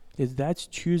 is that's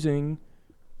choosing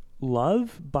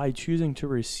love by choosing to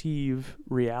receive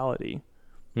reality,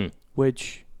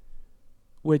 which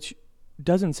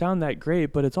doesn't sound that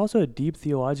great, but it's also a deep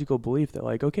theological belief that,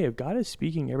 like, okay, if God is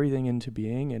speaking everything into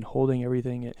being and holding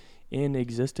everything in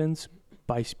existence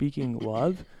by speaking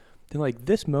love, then like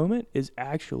this moment is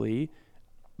actually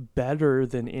better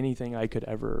than anything I could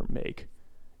ever make.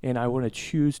 And I want to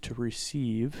choose to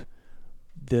receive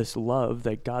this love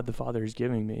that God the Father is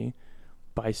giving me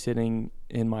by sitting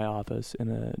in my office in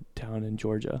a town in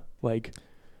Georgia. Like,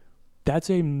 that's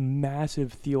a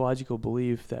massive theological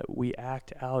belief that we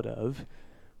act out of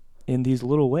in these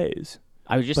little ways.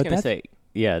 I was just going to say,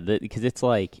 because it's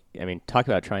like, I mean, talk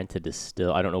about trying to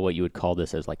distill, I don't know what you would call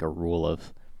this, as like a rule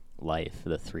of life,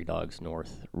 the Three Dogs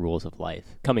North rules of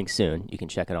life. Coming soon. You can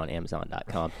check it on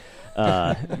Amazon.com.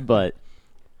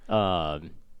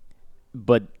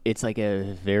 But it's like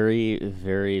a very,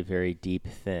 very, very deep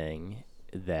thing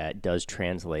that does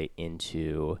translate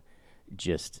into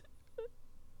just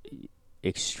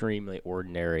extremely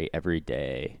ordinary,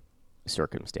 everyday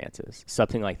circumstances.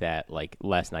 Something like that, like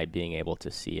last night being able to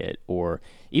see it, or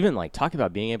even like talk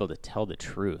about being able to tell the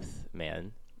truth,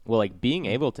 man. Well, like being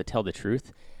able to tell the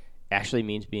truth actually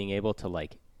means being able to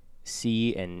like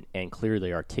see and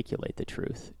clearly articulate the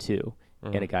truth too.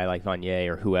 In a guy like Vanier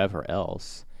or whoever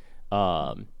else.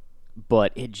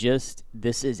 But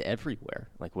this is everywhere.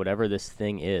 Like whatever this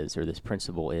thing is or this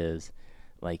principle is,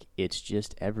 like it's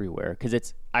just everywhere.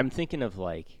 Because I'm thinking of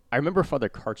like, I remember Father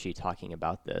Carci talking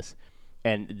about this,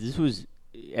 and this was,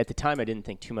 at the time I didn't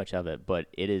think too much of it, but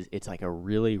it's like a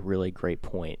really, really great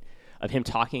point of him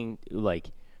talking, like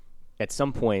at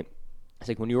some point, it's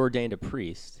like when you ordained a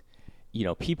priest, you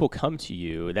know, people come to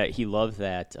you, that he loved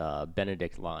that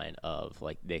Benedict line of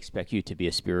like, they expect you to be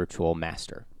a spiritual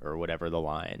master or whatever the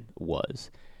line was,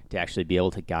 to actually be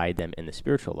able to guide them in the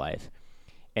spiritual life.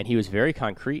 And he was very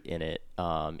concrete in it,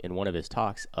 in one of his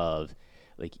talks of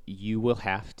like, you will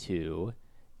have to,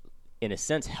 in a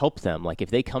sense, help them. Like if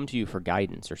they come to you for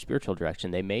guidance or spiritual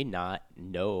direction, they may not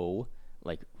know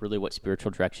like really what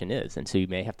spiritual direction is. And so you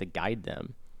may have to guide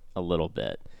them a little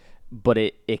bit. But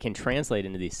it can translate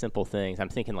into these simple things. I'm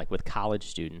thinking like with college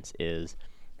students is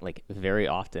like very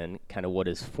often kind of what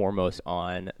is foremost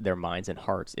on their minds and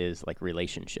hearts is like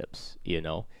relationships, you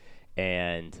know,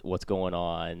 and what's going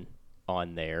on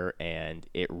there. And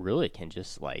it really can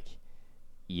just like,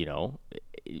 you know,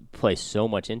 it plays so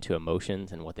much into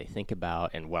emotions and what they think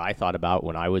about and what I thought about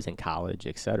when I was in college,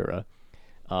 etc.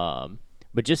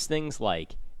 But just things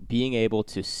like being able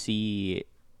to see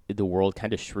the world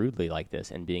kind of shrewdly like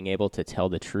this and being able to tell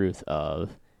the truth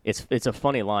of it's a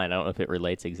funny line. I don't know if it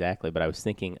relates exactly, but I was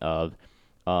thinking of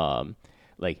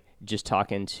like just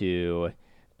talking to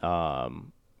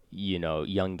you know,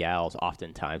 young gals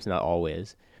oftentimes, not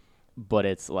always, but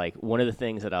it's like one of the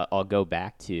things that I'll go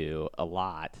back to a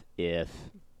lot if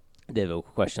they have a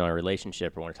question on a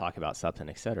relationship or want to talk about something,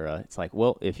 etc. It's like,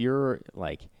 well, if you're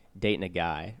like dating a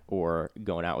guy or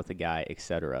going out with a guy,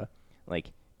 etc.,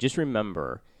 like just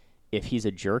remember, if he's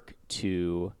a jerk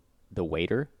to the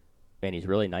waiter and he's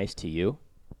really nice to you,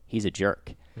 he's a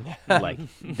jerk. Like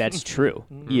that's true,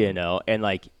 you know, and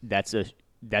like that's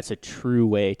a true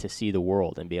way to see the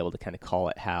world and be able to kind of call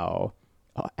it how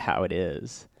it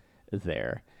is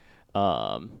there.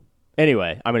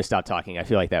 Anyway, I'm going to stop talking. I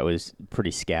feel like that was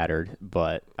pretty scattered,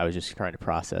 but I was just trying to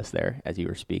process there as you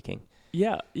were speaking.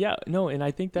 Yeah, no, and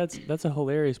I think that's a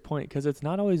hilarious point because it's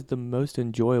not always the most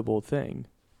enjoyable thing.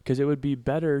 Because it would be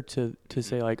better to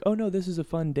say like, oh no, this is a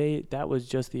fun date. That was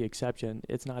just the exception.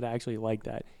 It's not actually like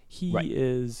that.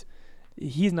 He's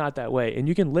not that way, and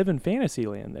you can live in fantasy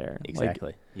land there. Exactly.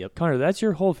 Like, yep. Connor, that's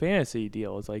your whole fantasy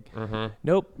deal. It's like,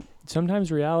 nope.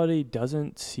 Sometimes reality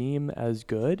doesn't seem as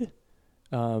good,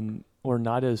 or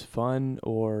not as fun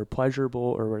or pleasurable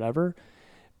or whatever.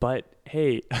 But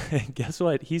hey, guess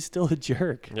what? He's still a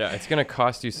jerk. Yeah, it's gonna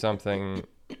cost you something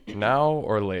now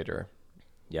or later.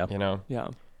 Yeah. You know. Yeah.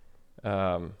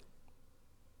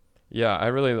 Yeah,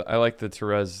 I like the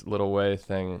Therese Little Way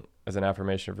thing as an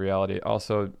affirmation of reality.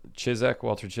 Also,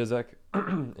 Walter Chizek,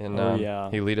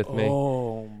 in He Leadeth Me.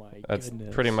 Oh my That's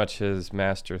goodness. pretty much his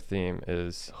master theme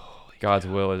is God's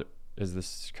will is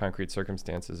this concrete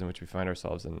circumstances in which we find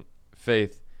ourselves in.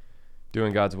 Faith,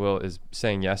 doing God's will, is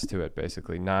saying yes to it,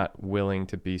 basically, not willing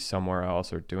to be somewhere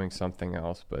else or doing something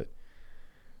else. But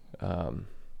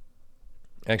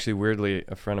actually, weirdly,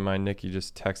 a friend of mine, Nikki,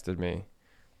 just texted me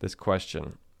this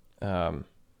question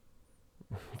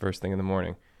first thing in the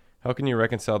morning. How can you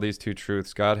reconcile these two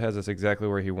truths? God has us exactly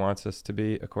where he wants us to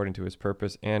be according to his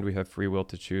purpose, and we have free will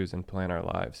to choose and plan our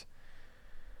lives.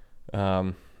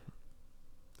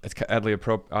 It's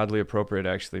oddly appropriate,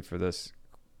 actually, for this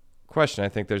question. I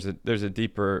think there's a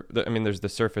deeper, there's the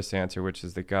surface answer, which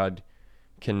is that God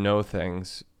can know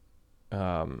things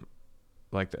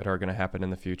like that are going to happen in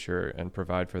the future and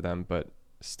provide for them, but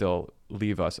still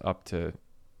leave us up to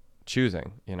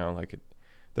choosing, you know, like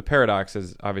the paradox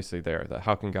is obviously there, that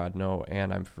how can God know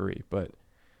and I'm free? But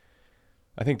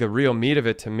I think the real meat of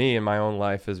it to me in my own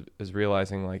life is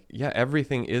realizing like, yeah,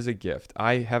 everything is a gift.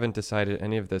 I haven't decided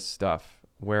any of this stuff,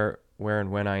 where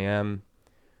and when I am,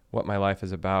 what my life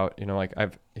is about, you know, like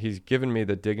he's given me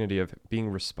the dignity of being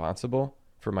responsible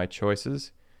for my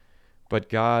choices. But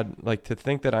God, like, to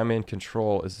think that I'm in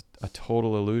control is a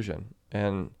total illusion.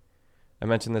 And I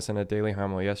mentioned this in a daily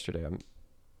homily yesterday.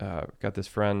 I've got this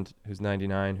friend who's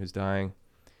 99 who's dying,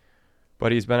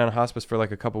 but he's been on hospice for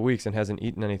like a couple weeks and hasn't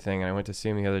eaten anything. And I went to see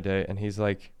him the other day, and he's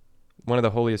like one of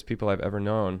the holiest people I've ever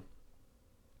known.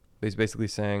 But he's basically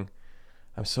saying,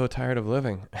 I'm so tired of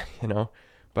living, you know,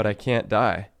 but I can't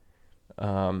die.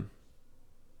 And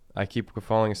I keep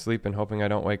falling asleep and hoping I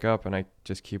don't wake up, and I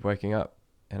just keep waking up,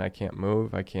 and I can't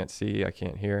move, I can't see, I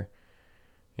can't hear,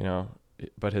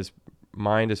 but his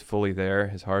mind is fully there,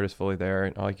 his heart is fully there,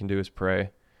 and all he can do is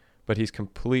pray. But he's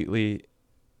completely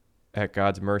at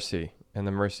God's mercy and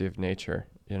the mercy of nature,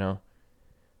 and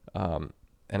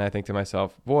I think to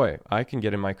myself, boy, I can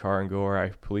get in my car and go where I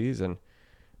please, and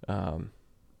I'm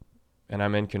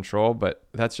in control, but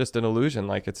that's just an illusion.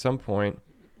 Like, at some point,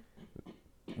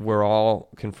 we're all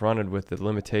confronted with the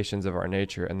limitations of our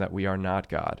nature and that we are not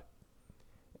God.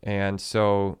 And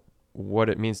so what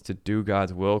it means to do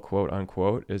God's will, quote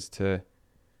unquote, is to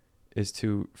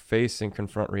face and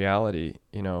confront reality,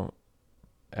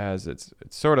 as it's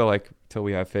sort of like till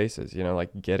we have faces,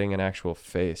 like getting an actual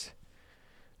face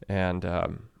and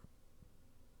an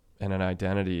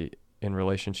identity in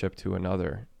relationship to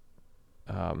another,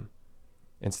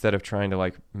 instead of trying to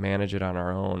like manage it on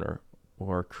our own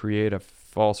or create a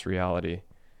false reality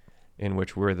in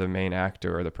which we're the main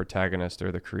actor or the protagonist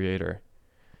or the creator.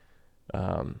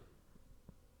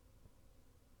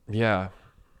 Yeah.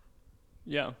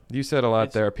 You said a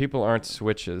lot there. People aren't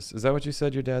switches. Is that what you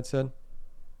said your dad said?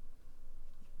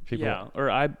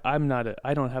 Or I'm not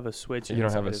I don't have a switch. You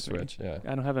don't have a switch, yeah.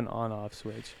 I don't have an on-off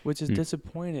switch, which is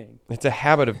disappointing. It's a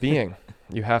habit of being.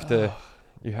 You have to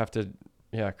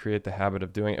create the habit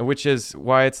of doing it, which is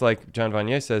why it's like John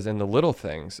Vanier says, in the little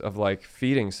things of like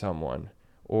feeding someone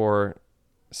or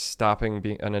stopping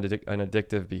being an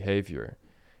addictive behavior,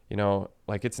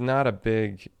 like it's not a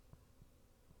big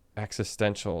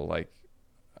existential, like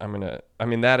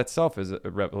that itself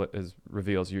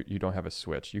reveals you don't have a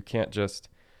switch. You can't just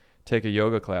take a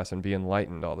yoga class and be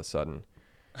enlightened all of a sudden.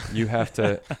 You have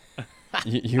to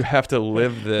you have to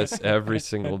live this every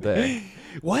single day.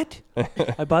 What?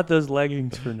 I bought those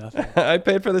leggings for nothing. I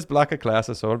paid for this block of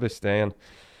classes, so I'll be staying.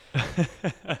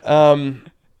 I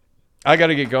got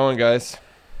to get going, guys.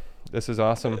 This is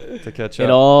awesome to catch up. It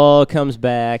all comes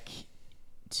back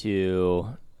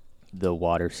to the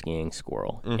water skiing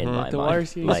squirrel in my mind. The water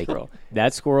skiing squirrel.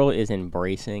 That squirrel is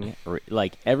embracing,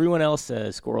 like everyone else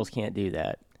says, squirrels can't do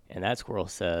that. And that squirrel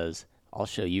says, I'll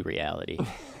show you reality.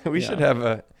 We should have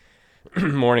a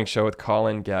morning show with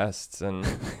call-in guests and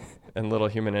little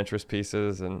human interest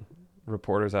pieces and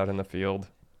reporters out in the field.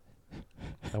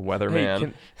 A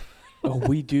weatherman.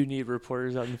 We do need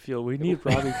reporters out in the field. We need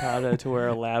Robbie Cotta to wear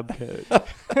a lab coat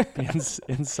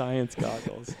and science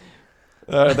goggles.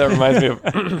 That reminds me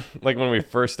of like when we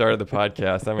first started the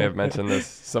podcast. I may have mentioned this.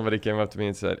 Somebody came up to me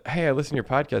and said, "Hey, I listen to your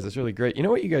podcast. It's really great. You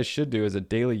know what you guys should do is a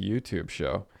daily YouTube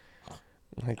show."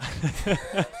 Like,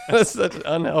 that's such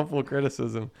unhelpful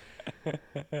criticism.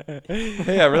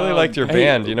 Hey, I really liked your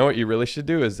band. You know what you really should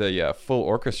do is a full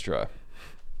orchestra.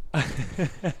 You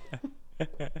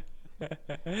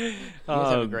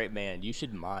guys have a great band. You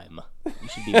should mime. You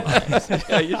should be mimes.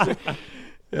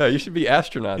 You should be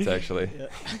astronauts, actually.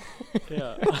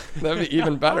 Yeah. That'd be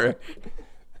even better.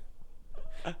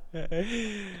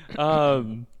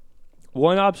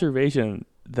 One observation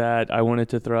that I wanted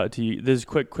to throw out to you. This is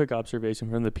quick observation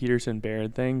from the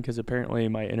Peterson-Barron thing, because apparently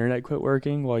my internet quit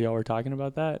working while y'all were talking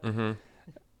about that.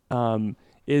 Mm-hmm.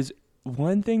 Is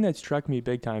one thing that struck me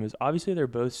big time is obviously they're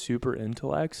both super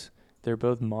intellects. They're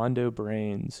both mondo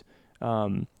brains.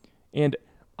 And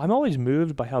I'm always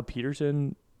moved by how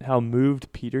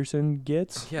moved Peterson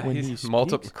gets when he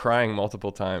speaks. Crying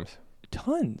multiple times.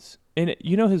 Tons. And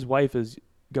his wife is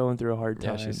going through a hard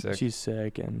time. Yeah, she's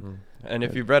sick. And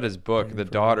if you've read his book, the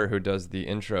daughter who does the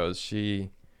intros,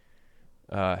 she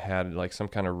had like some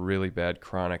kind of really bad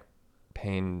chronic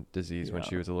pain disease when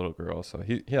she was a little girl. So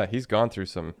he's gone through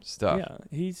some stuff.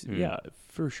 Yeah,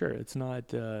 for sure. It's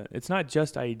not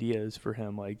just ideas for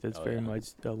him. Like that's very much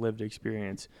a lived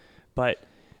experience. But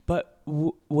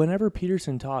whenever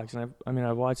Peterson talks, and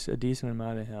I've watched a decent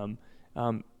amount of him,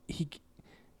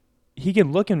 he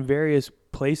can look in various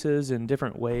places in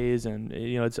different ways, and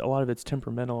it's a lot of it's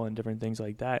temperamental and different things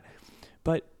like that.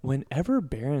 But whenever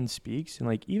Barron speaks, and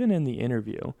like even in the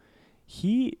interview,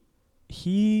 he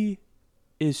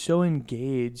is so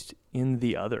engaged in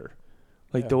the other,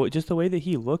 like just the way that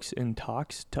he looks and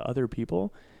talks to other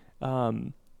people.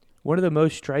 One of the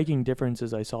most striking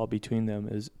differences I saw between them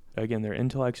is, again, their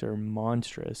intellects are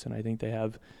monstrous, and I think they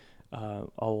have a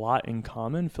lot in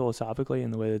common philosophically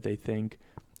in the way that they think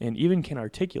and even can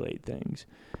articulate things.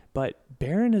 But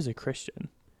Barron is a Christian,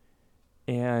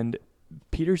 and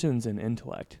Peterson's an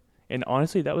intellect. And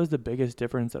honestly, that was the biggest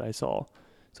difference that I saw.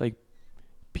 It's like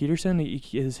Peterson,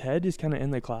 his head is kind of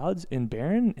in the clouds, and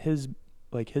Barron, his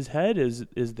head is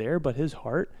there, but his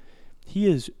heart, he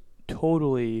is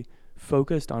totally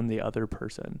focused on the other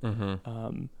person.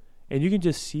 Mm-hmm. And you can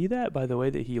just see that by the way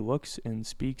that he looks and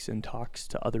speaks and talks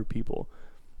to other people.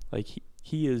 Like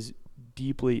he is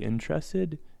deeply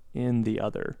interested in the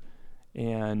other.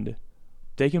 And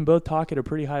they can both talk at a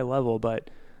pretty high level, but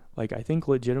like I think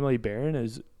legitimately Barron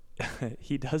is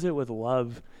he does it with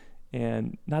love.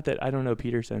 And not that I don't know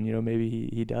Peterson, maybe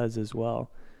he does as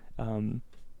well.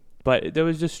 But that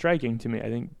was just striking to me. I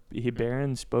think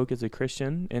Barron spoke as a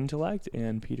Christian intellect,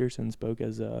 and Peterson spoke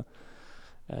as an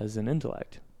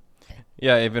intellect.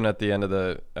 Yeah, even at the end of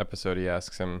the episode, he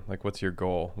asks him, like, what's your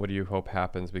goal? What do you hope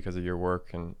happens because of your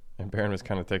work? And Barron was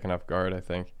kind of taken off guard, I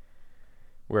think,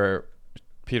 where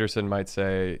Peterson might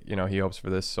say, he hopes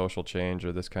for this social change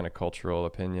or this kind of cultural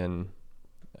opinion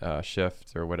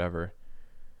shift or whatever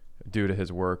due to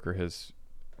his work or his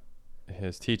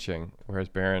teaching, whereas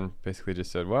Barron basically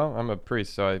just said, well, I'm a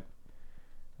priest, so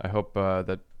I hope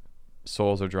that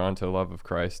souls are drawn to the love of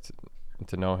Christ and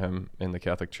to know him in the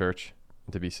Catholic Church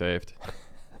and to be saved.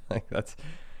 Like that's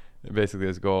basically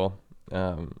his goal.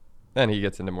 And he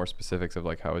gets into more specifics of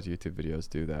like how his YouTube videos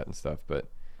do that and stuff, but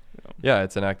yeah,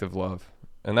 it's an act of love.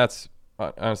 And that's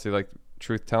honestly like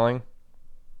truth telling.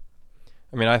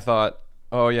 I mean, I thought,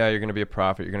 oh yeah, you're going to be a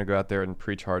prophet, you're going to go out there and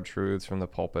preach hard truths from the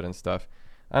pulpit and stuff.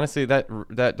 Honestly,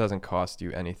 that doesn't cost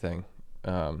you anything,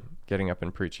 getting up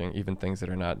and preaching, even things that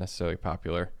are not necessarily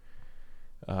popular.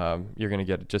 You're going to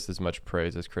get just as much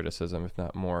praise as criticism, if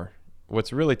not more.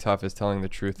 What's really tough is telling the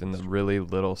truth in the really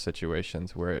little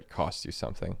situations where it costs you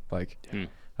something. Like, I'm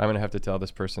going to have to tell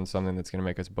this person something that's going to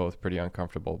make us both pretty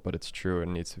uncomfortable, but it's true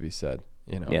and needs to be said.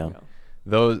 Yeah.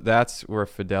 That's where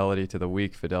fidelity to the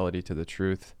weak, fidelity to the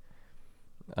truth,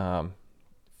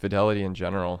 fidelity in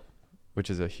general, which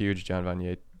is a huge John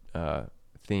Vanier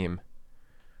theme.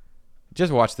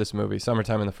 Just watch this movie,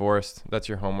 Summertime in the Forest. That's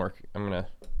your homework. I'm going to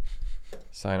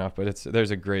sign off, but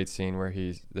there's a great scene where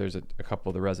there's a couple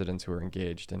of the residents who are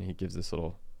engaged, and he gives this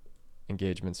little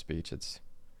engagement speech. It's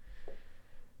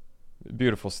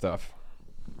beautiful stuff.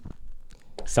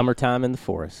 Summertime in the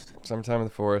Forest. Summertime in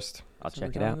the Forest. I'll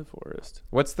check it out. In the Forest.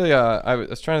 What's the I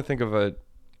was trying to think of I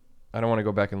don't want to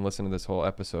go back and listen to this whole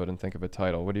episode and think of a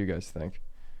title. What do you guys think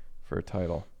for a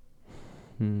title?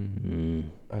 I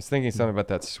was thinking something about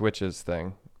that switches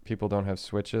thing. People don't have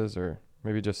switches, or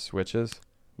maybe just switches.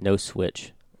 No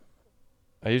switch.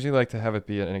 I usually like to have it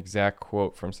be an exact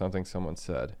quote from something someone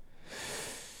said.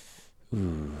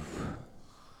 Ooh.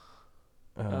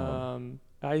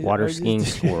 Water skiing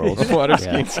squirrels. Water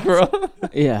skiing squirrel.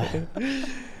 Yeah.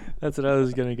 That's what I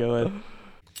was going to go with.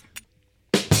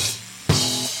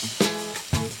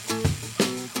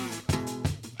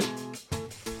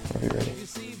 Are you ready?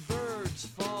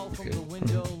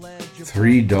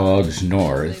 Three Dogs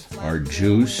North are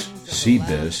Juice,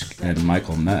 Seabisc, and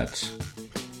Michael Metz.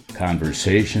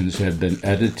 Conversations have been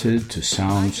edited to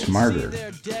sound smarter.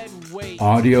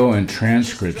 Audio and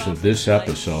transcripts of this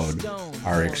episode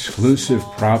are exclusive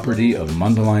property of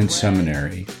Mundelein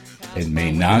Seminary and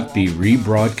may not be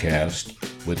rebroadcast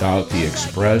without the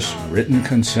express written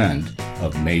consent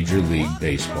of Major League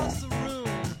Baseball.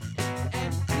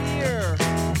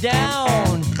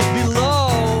 Down